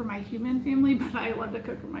cook for my human family, but I love to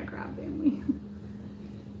cook for my crab family.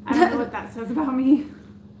 I don't know what that says about me.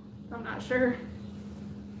 I'm not sure.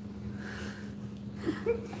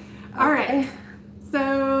 All right.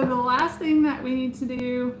 So the last thing that we need to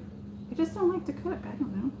do, I just don't like to cook. I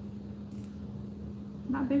don't know.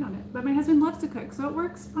 I'm not big on it, but my husband loves to cook, so it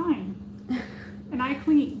works fine. And I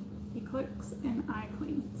clean. He cooks and I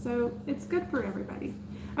clean. So it's good for everybody.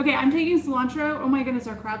 Okay, I'm taking cilantro. Oh my goodness,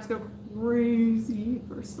 our crabs go crazy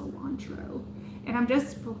for cilantro. And I'm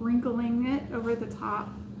just sprinkling it over the top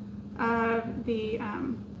of the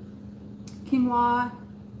quinoa,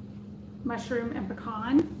 mushroom, and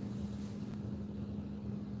pecan.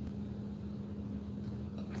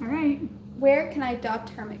 All right. Where can I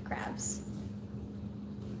adopt hermit crabs?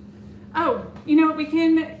 Oh, you know what? We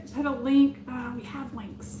can put a link. We have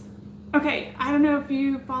links. Okay, I don't know if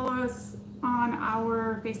you follow us on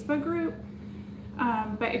our Facebook group,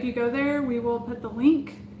 but if you go there, we will put the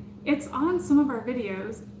link. It's on some of our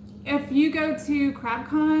videos. If you go to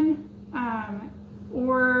CrabCon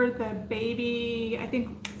or the baby, I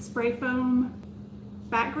think, spray foam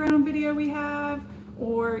background video we have,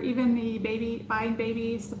 or even the buying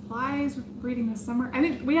baby supplies, breeding this summer. I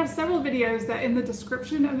think we have several videos that in the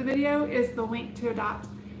description of the video is the link to adopt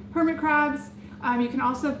hermit crabs. You can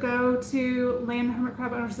also go to Land Hermit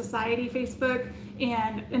Crab Owner Society Facebook,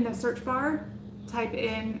 and in the search bar, type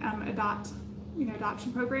in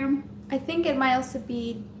adoption program. I think it might also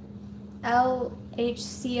be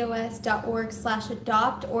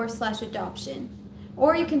lhcos.org/adopt or /adoption.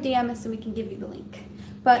 Or you can DM us and we can give you the link.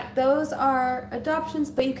 But those are adoptions,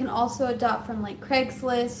 but you can also adopt from like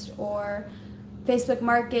Craigslist or Facebook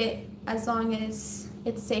Market as long as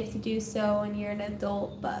it's safe to do so and you're an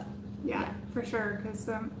adult. But yeah, for sure, because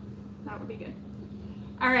that would be good.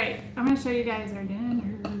 All right, I'm going to show you guys our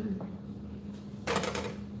dinner.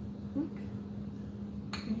 Look.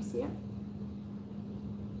 Can you see it?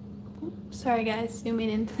 Sorry guys, zooming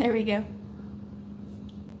in. There we go.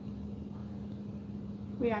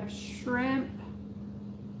 We have shrimp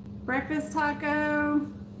breakfast taco.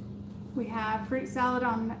 We have fruit salad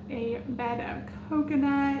on a bed of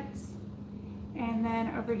coconuts. And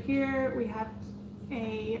then over here we have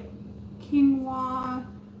a quinoa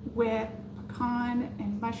with pecan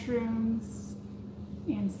and mushrooms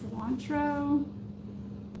and cilantro.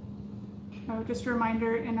 Oh, just a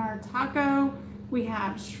reminder, in our taco we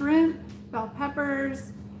have shrimp, bell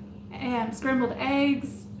peppers, and scrambled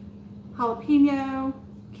eggs, jalapeno,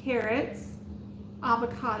 carrots,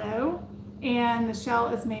 avocado, and the shell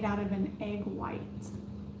is made out of an egg white.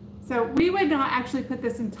 So we would not actually put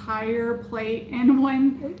this entire plate in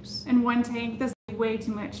one tank. This is way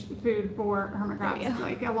too much food for hermit crabs. Yeah.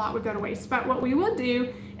 Like a lot would go to waste. But what we will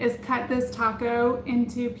do is cut this taco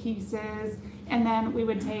into pieces, and then we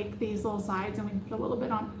would take these little sides and we put a little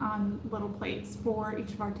bit on little plates for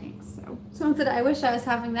each of our tanks. So Someone said, I wish I was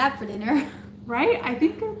having that for dinner. Right? I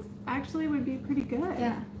think it actually would be pretty good.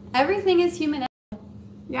 Yeah. Everything is human.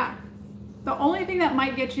 Yeah. The only thing that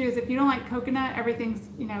might get you is if you don't like coconut, everything's,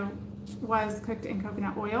 was cooked in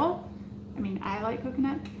coconut oil. I mean, I like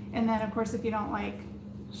coconut. And then, of course, if you don't like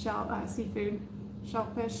seafood,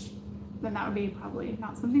 shellfish, then that would be probably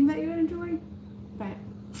not something that you would enjoy. But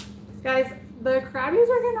Guys, the crabbies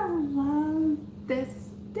are gonna love this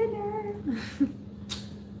dinner.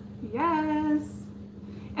 Yes.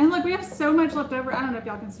 And look, we have so much left over. I don't know if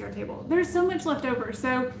y'all can see our table. There's so much left over.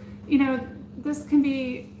 So, you know, this can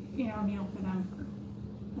be, you know, a meal for them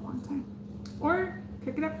for a long time. Or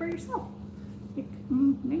cook it up for yourself.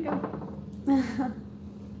 Mango.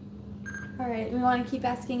 All right, we want to keep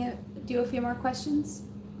asking, do a few more questions.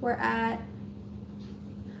 We're at,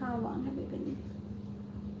 how long have we been?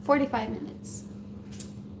 45 minutes.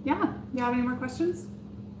 Yeah. You have any more questions?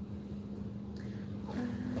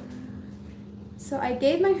 So I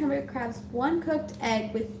gave my hermit crabs 1 cooked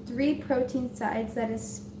egg with 3 protein sides. That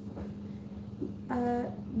is,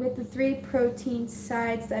 with the 3 protein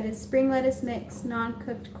sides. That is spring lettuce mix,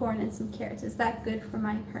 non-cooked corn, and some carrots. Is that good for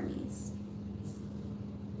my Hermes?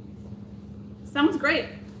 Sounds great.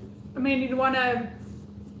 I mean, you'd want to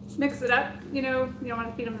mix it up. You know, you don't want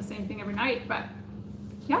to feed them the same thing every night, but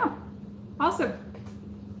yeah, awesome.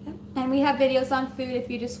 Yep. And we have videos on food if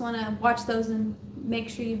you just want to watch those and make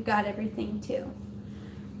sure you've got everything too.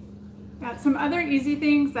 Yeah, some other easy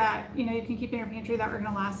things that, you know, you can keep in your pantry that are going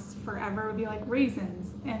to last forever would be like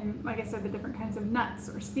raisins and, like I said, the different kinds of nuts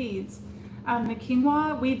or seeds. The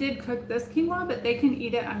quinoa, we did cook this quinoa, but they can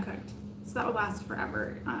eat it uncooked. So that will last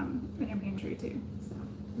forever in your pantry too. So.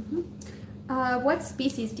 What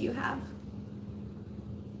species do you have?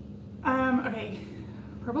 Okay,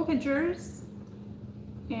 purple pinchers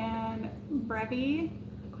and brevi,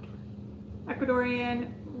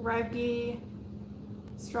 Ecuadorian, ruggy,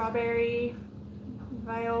 strawberry,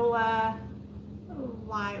 viola,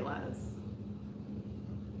 lilas.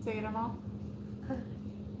 Did I get them all?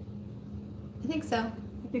 I think so.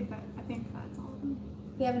 I think that's all of them.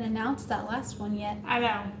 We haven't announced that last one yet. I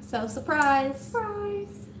know. So surprise.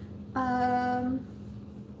 Surprise.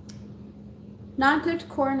 Non-cooked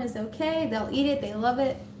corn is okay. They'll eat it. They love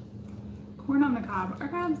it. Corn on the cob. Our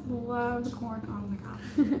crabs love corn on the cob.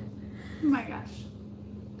 Oh my gosh.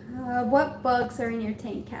 What bugs are in your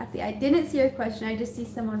tank, Kathy? I didn't see your question. I just see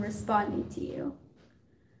someone responding to you.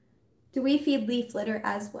 Do we feed leaf litter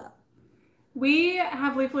as well? We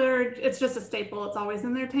have leaf litter. It's just a staple. It's always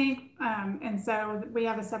in their tank. And so we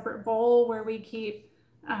have a separate bowl where we keep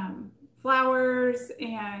flowers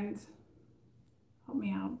and, help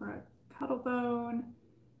me out, Brooke, cuttlebone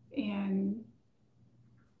and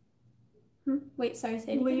Wait, sorry,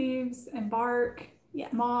 say it leaves again. and bark, Yeah.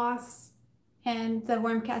 moss. And the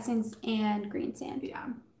worm castings and green sand. Yeah.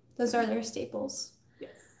 Those are their staples.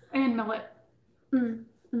 Yes. And millet.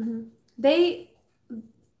 Mm-hmm. They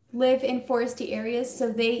live in foresty areas,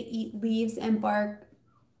 so they eat leaves and bark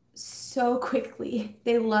so quickly.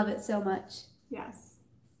 They love it so much. Yes.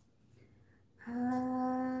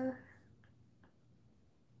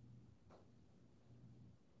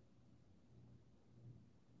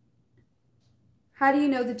 How do you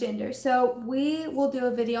know the gender? So we will do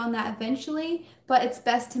a video on that eventually, but it's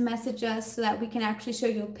best to message us so that we can actually show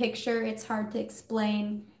you a picture. It's hard to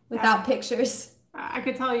explain without pictures. I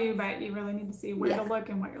could tell you, but you really need to see where to look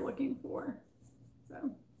and what you're looking for.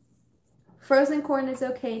 So, frozen corn is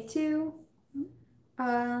okay too.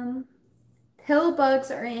 Pill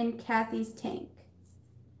bugs are in Kathy's tank.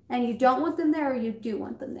 And you don't want them there, or you do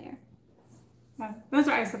want them there? Yeah, those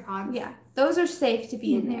are isopods. Yeah, those are safe to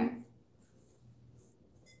be in there.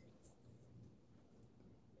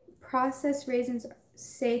 Processed raisins are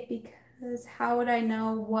safe because how would I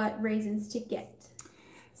know what raisins to get?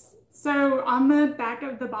 So on the back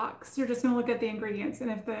of the box, you're just going to look at the ingredients. And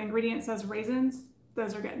if the ingredient says raisins,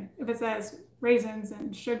 those are good. If it says raisins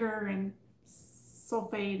and sugar and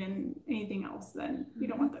sulfate and anything else, then you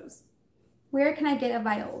don't want those. Where can I get a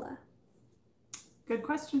viola? Good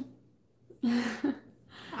question. I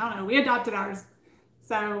don't know. We adopted ours.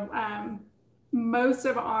 So most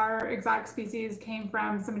of our exotic species came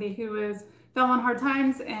from somebody who fell on hard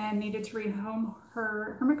times and needed to rehome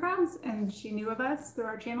her hermit crabs, and she knew of us through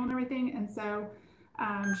our channel and everything, and so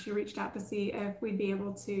she reached out to see if we'd be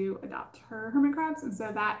able to adopt her hermit crabs, and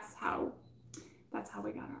so that's how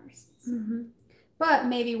we got ours. But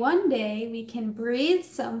maybe one day we can breed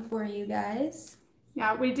some for you guys.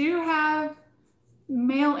 Yeah, we do have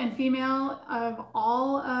male and female of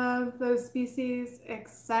all of those species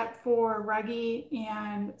except for ruggy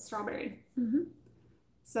and strawberry.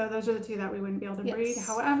 So those are the two that we wouldn't be able to breed.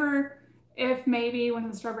 However, if maybe one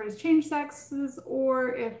of the strawberries changed sexes,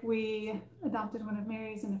 or if we adopted one of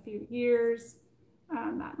Mary's in a few years,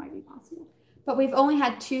 that might be possible. But we've only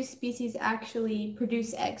had 2 species actually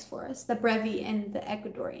produce eggs for us, the Brevi and the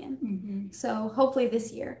Ecuadorian. So hopefully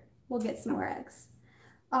this year we'll get some more eggs.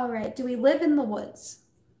 All right, do we live in the woods?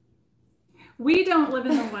 We don't live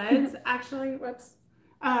in the woods, actually. Whoops.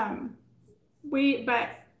 But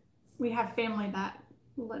we have family that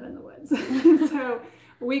live in the woods. So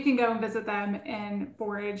we can go and visit them and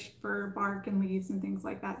forage for bark and leaves and things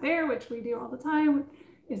like that there, which we do all the time.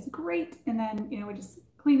 Is great. And then, we just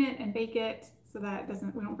clean it and bake it so that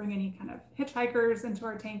we don't bring any kind of hitchhikers into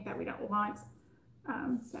our tank that we don't want.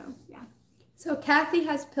 Yeah. So Kathy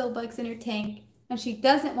has pill bugs in her tank and she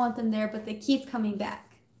doesn't want them there, but they keep coming back.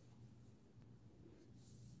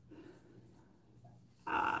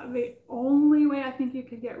 The only way I think you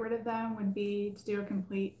could get rid of them would be to do a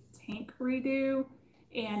complete tank redo,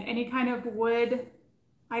 and any kind of wood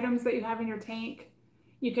items that you have in your tank,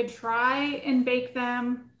 you could try and bake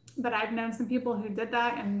them, but I've known some people who did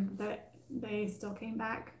that and that they still came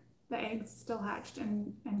back. The eggs still hatched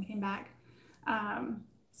and came back.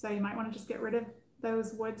 So you might want to just get rid of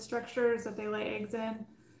those wood structures that they lay eggs in,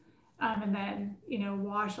 and then,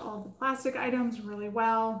 wash all of the plastic items really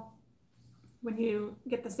well. When you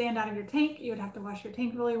get the sand out of your tank, you would have to wash your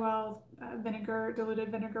tank really well,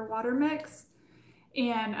 diluted vinegar water mix.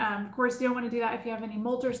 And of course, you don't want to do that if you have any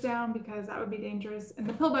molters down, because that would be dangerous. And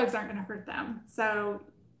the pill bugs aren't going to hurt them. So,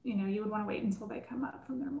 you would want to wait until they come up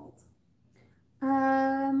from their molt.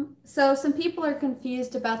 So some people are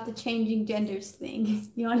confused about the changing genders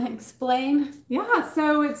thing. You want to explain? Yeah,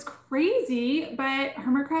 so it's crazy, but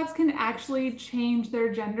hermit crabs can actually change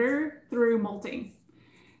their gender through molting.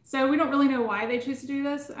 So we don't really know why they choose to do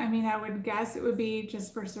this. I mean, I would guess it would be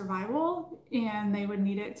just for survival, and they would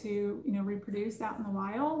need it to, reproduce out in the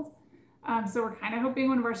wild. So we're kind of hoping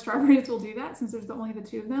one of our strawberries will do that, since there's only the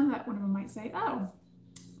two of them, that one of them might say, oh,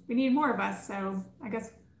 we need more of us. So I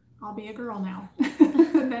guess I'll be a girl now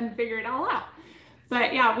and then figure it all out.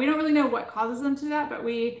 But yeah, we don't really know what causes them to do that, but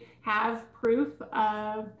we have proof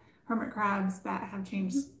of hermit crabs that have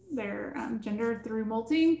changed their gender through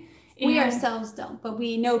molting. We ourselves don't, but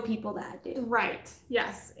we know people that do. Right,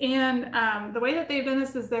 yes. And the way that they've done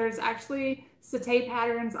this is there's actually setae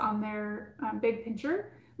patterns on their big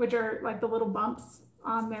pincher, which are like the little bumps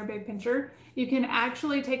on their big pincher. You can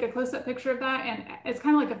actually take a close-up picture of that, and it's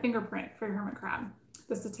kind of like a fingerprint for your hermit crab,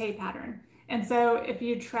 the setae pattern. And so if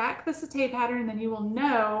you track the setae pattern, then you will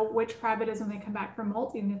know which crab it is when they come back from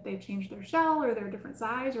molt, even if they've changed their shell or they're a different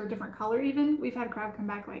size or a different color even. We've had crab come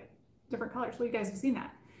back like different colors, so you guys have seen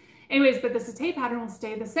that. Anyways, but the setae pattern will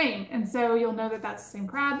stay the same. And so you'll know that that's the same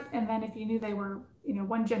crab. And then if you knew they were,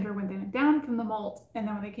 one gender when they went down from the molt, and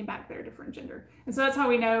then when they came back, they're a different gender. And so that's how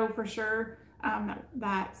we know for sure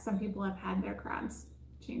that some people have had their crabs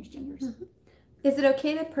change genders. Mm-hmm. Is it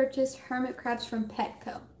okay to purchase hermit crabs from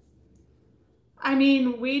Petco? I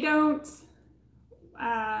mean, we don't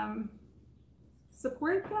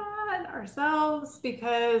support that ourselves,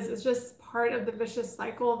 because it's just part of the vicious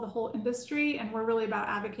cycle of the whole industry, and we're really about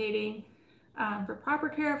advocating for proper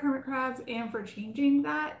care of hermit crabs and for changing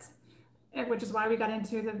that, which is why we got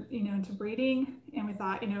into into breeding. And we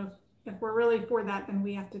thought, if we're really for that, then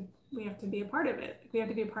we have to be a part of it. We have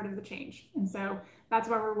to be a part of the change. And so that's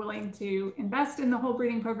why we're willing to invest in the whole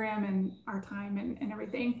breeding program and our time and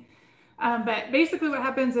everything. But basically what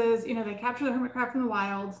happens is, they capture the hermit crab from the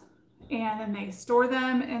wild, and then they store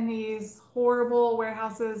them in these horrible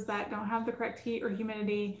warehouses that don't have the correct heat or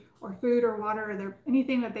humidity or food or water or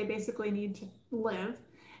anything that they basically need to live.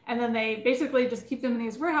 And then they basically just keep them in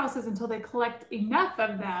these warehouses until they collect enough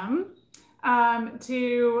of them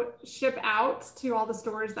to ship out to all the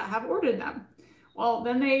stores that have ordered them. Well,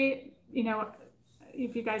 then they,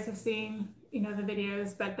 if you guys have seen, the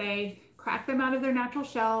videos, but they crack them out of their natural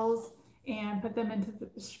shells and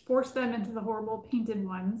force them into the horrible painted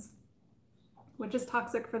ones, which is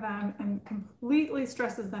toxic for them and completely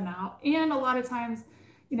stresses them out. And a lot of times,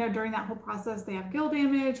 during that whole process, they have gill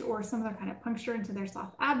damage or some other kind of puncture into their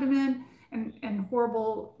soft abdomen and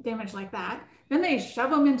horrible damage like that. Then they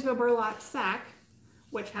shove them into a burlap sack,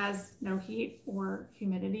 which has no heat or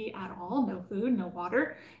humidity at all, no food, no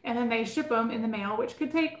water. And then they ship them in the mail, which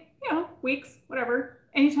could take, weeks, whatever,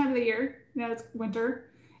 any time of the year, it's winter.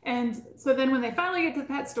 And so then when they finally get to the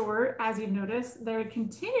pet store, as you've noticed, they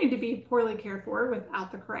continue to be poorly cared for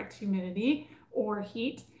without the correct humidity or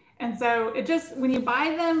heat. And so when you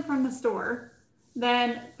buy them from the store,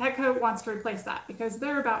 then Petco wants to replace that because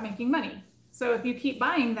they're about making money. So if you keep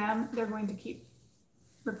buying them, they're going to keep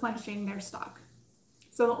replenishing their stock.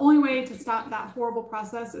 So the only way to stop that horrible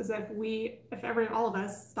process is if all of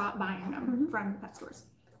us stop buying them from pet stores.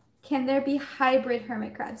 Can there be hybrid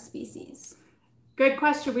hermit crab species? Good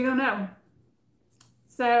question. We don't know.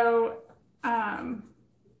 So,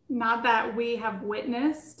 not that we have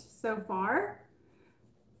witnessed so far.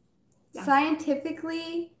 Yeah.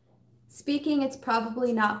 Scientifically, speaking, it's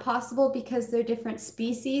probably not possible because they're different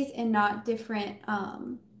species and not different,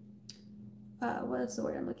 what is the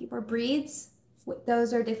word I'm looking for? Breeds.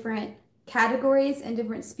 Those are different categories, and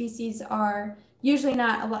different species are usually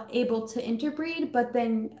not able to interbreed, but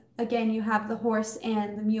then again, you have the horse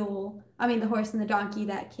and the mule, the horse and the donkey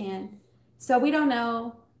that can. So we don't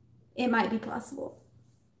know. It might be possible.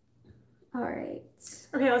 All right.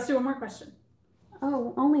 Okay, let's do one more question.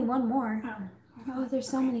 Oh, only one more. Oh, there's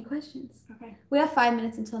so many questions. Okay. We have 5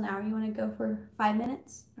 minutes until now. You want to go for 5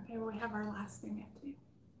 minutes? Okay, well, we have our last thing we have to do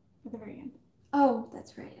at the very end. Oh,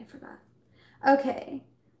 that's right. I forgot. Okay.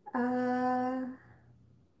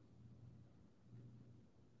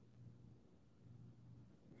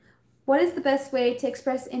 What is the best way to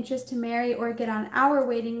express interest to marry or get on our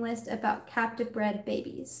waiting list about captive bred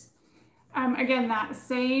babies? Again, that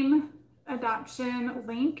same adoption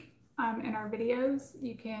link in our videos,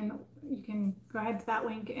 you can go ahead to that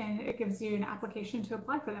link and it gives you an application to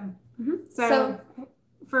apply for them. Mm-hmm. So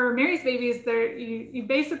for Mary's babies, you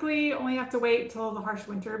basically only have to wait till the harsh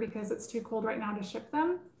winter because it's too cold right now to ship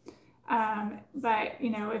them. But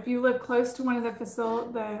if you live close to one of the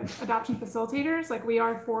adoption facilitators, like we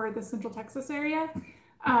are for the Central Texas area,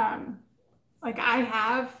 like I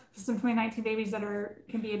have some 2019 babies that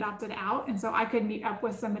can be adopted out, and so I could meet up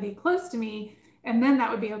with somebody close to me, and then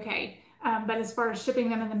that would be okay. But as far as shipping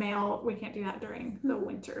them in the mail, we can't do that during the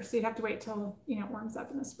winter, so you'd have to wait till it warms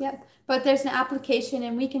up in the spring. Yep, but there's an application,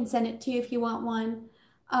 and we can send it to you if you want one,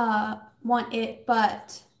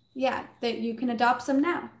 But yeah, that you can adopt some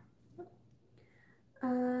now.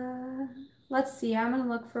 Let's see. I'm gonna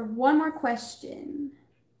look for one more question.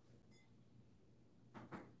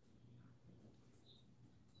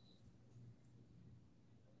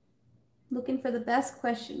 Looking for the best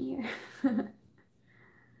question here.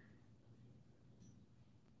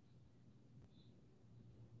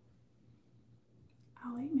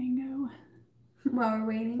 I'll eat mango. While we're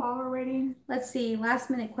waiting. While we're waiting. Let's see. Last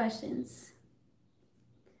minute questions.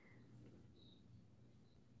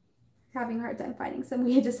 Having a hard time finding some.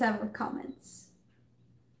 We just have comments.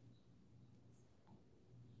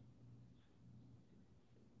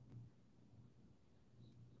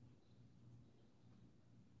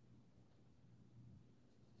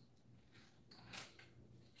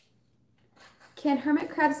 Can hermit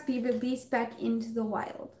crabs be released back into the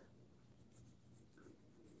wild?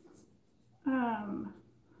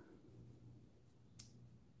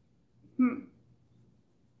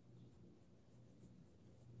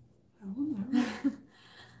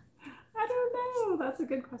 I don't know. That's a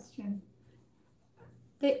good question.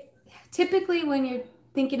 Typically, when you're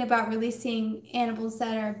thinking about releasing animals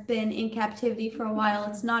that have been in captivity for a while,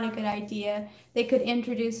 it's not a good idea. They could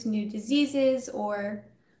introduce new diseases or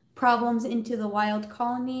problems into the wild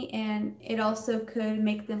colony, and it also could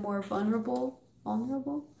make them more vulnerable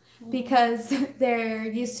because they're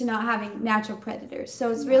used to not having natural predators.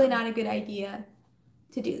 So it's really not a good idea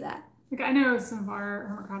to do that. Like I know some of our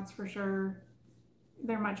hermit crabs for sure,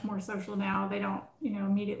 they're much more social now. They don't,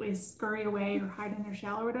 immediately scurry away or hide in their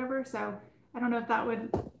shell or whatever. So I don't know if that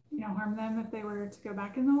would, harm them if they were to go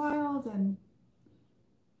back in the wild and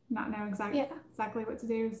not know exactly what to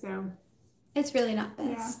do. So it's really not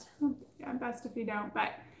best. Yeah, best if you don't.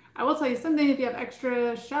 But I will tell you something, if you have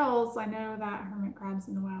extra shells, I know that hermit crabs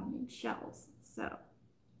in the wild need shells. So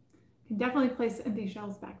you can definitely place empty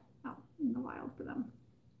shells back out in the wild for them.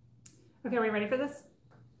 Okay, are we ready for this?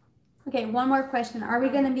 Okay, one more question. Are we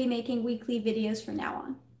going to be making weekly videos from now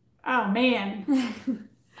on? Oh, man.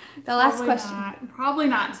 The last question. Probably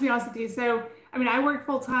not, to be honest with you. So, I work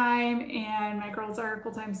full-time, and my girls are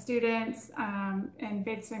full-time students, and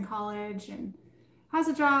Faith's in college and has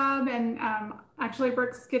a job. And actually,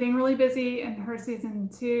 Brooke's getting really busy in her season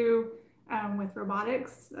 2 with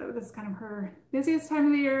robotics. So this is kind of her busiest time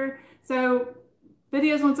of the year. So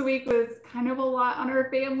videos once a week was kind of a lot on our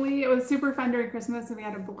family. It was super fun during Christmas, and we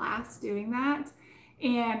had a blast doing that.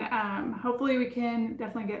 And hopefully we can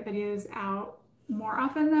definitely get videos out more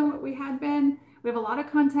often than what we had been. We have a lot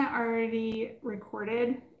of content already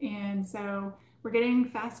recorded, and so we're getting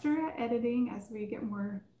faster at editing as we get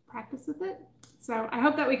more practice with it. So I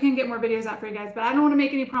hope that we can get more videos out for you guys, but I don't want to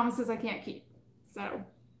make any promises I can't keep. So.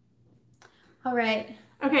 All right.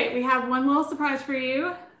 Okay, we have one little surprise for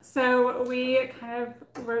you. So we kind of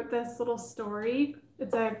wrote this little story.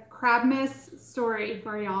 It's a Crabmas story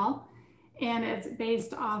for y'all, and it's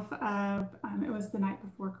based off of, it was the night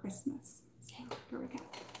before Christmas. So here we go.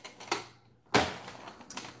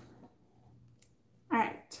 All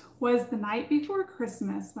right. Was the night before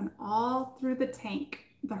Christmas when all through the tank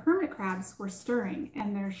the hermit crabs were stirring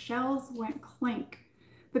and their shells went clink.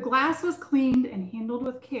 The glass was cleaned and handled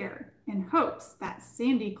with care. in hopes that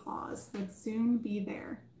Sandy Claus would soon be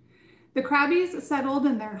there. The crabbies settled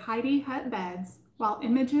in their hidey hut beds while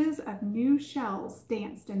images of new shells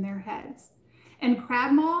danced in their heads. And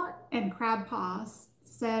Crabmaw and Crabpaw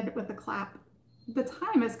said with a clap, "The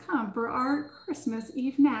time has come for our Christmas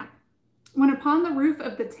Eve nap." When upon the roof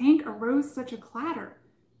of the tank arose such a clatter,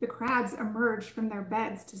 the crabs emerged from their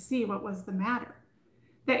beds to see what was the matter.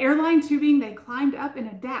 The airline tubing they climbed up in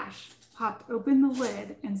a dash, popped open the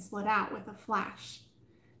lid and slid out with a flash.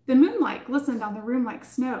 The moonlight glistened on the room like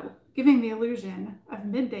snow, giving the illusion of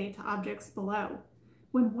midday to objects below.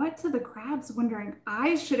 When what to the crabs' wondering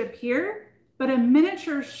eyes should appear but a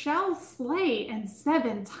miniature shell sleigh and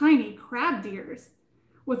 7 tiny crab deers,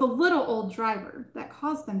 with a little old driver that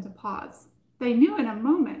caused them to pause. They knew in a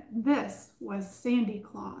moment this was Sandy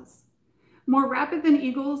Claus. More rapid than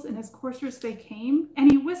eagles in his coursers they came,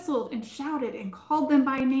 and he whistled and shouted and called them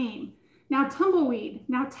by name. Now Tumbleweed,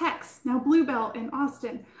 now Tex, now Bluebell and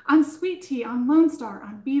Austin, on Sweet Tea, on Lone Star,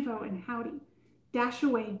 on Bevo and Howdy. Dash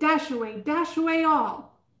away, dash away, dash away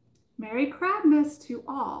all. Merry Crabmas to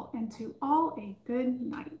all, and to all a good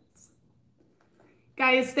night.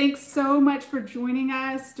 Guys, thanks so much for joining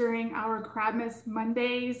us during our Crabmas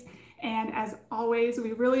Mondays. And as always,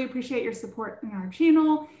 we really appreciate your support in our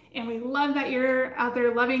channel. And we love that you're out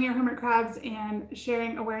there loving your hermit crabs and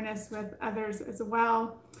sharing awareness with others as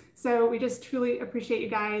well. So we just truly appreciate you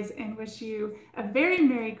guys and wish you a very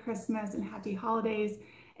Merry Christmas and Happy Holidays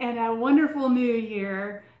and a wonderful New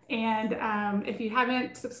Year. And if you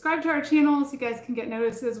haven't subscribed to our channels, you guys can get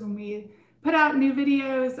notices when we put out new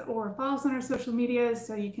videos, or follow us on our social medias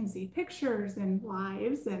so you can see pictures and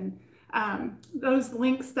lives and those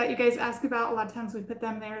links that you guys ask about. A lot of times we put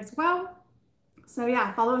them there as well. So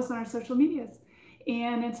yeah, follow us on our social medias.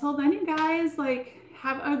 And until then, you guys,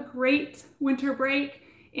 have a great winter break,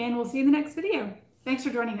 and we'll see you in the next video. Thanks for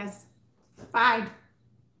joining us. Bye.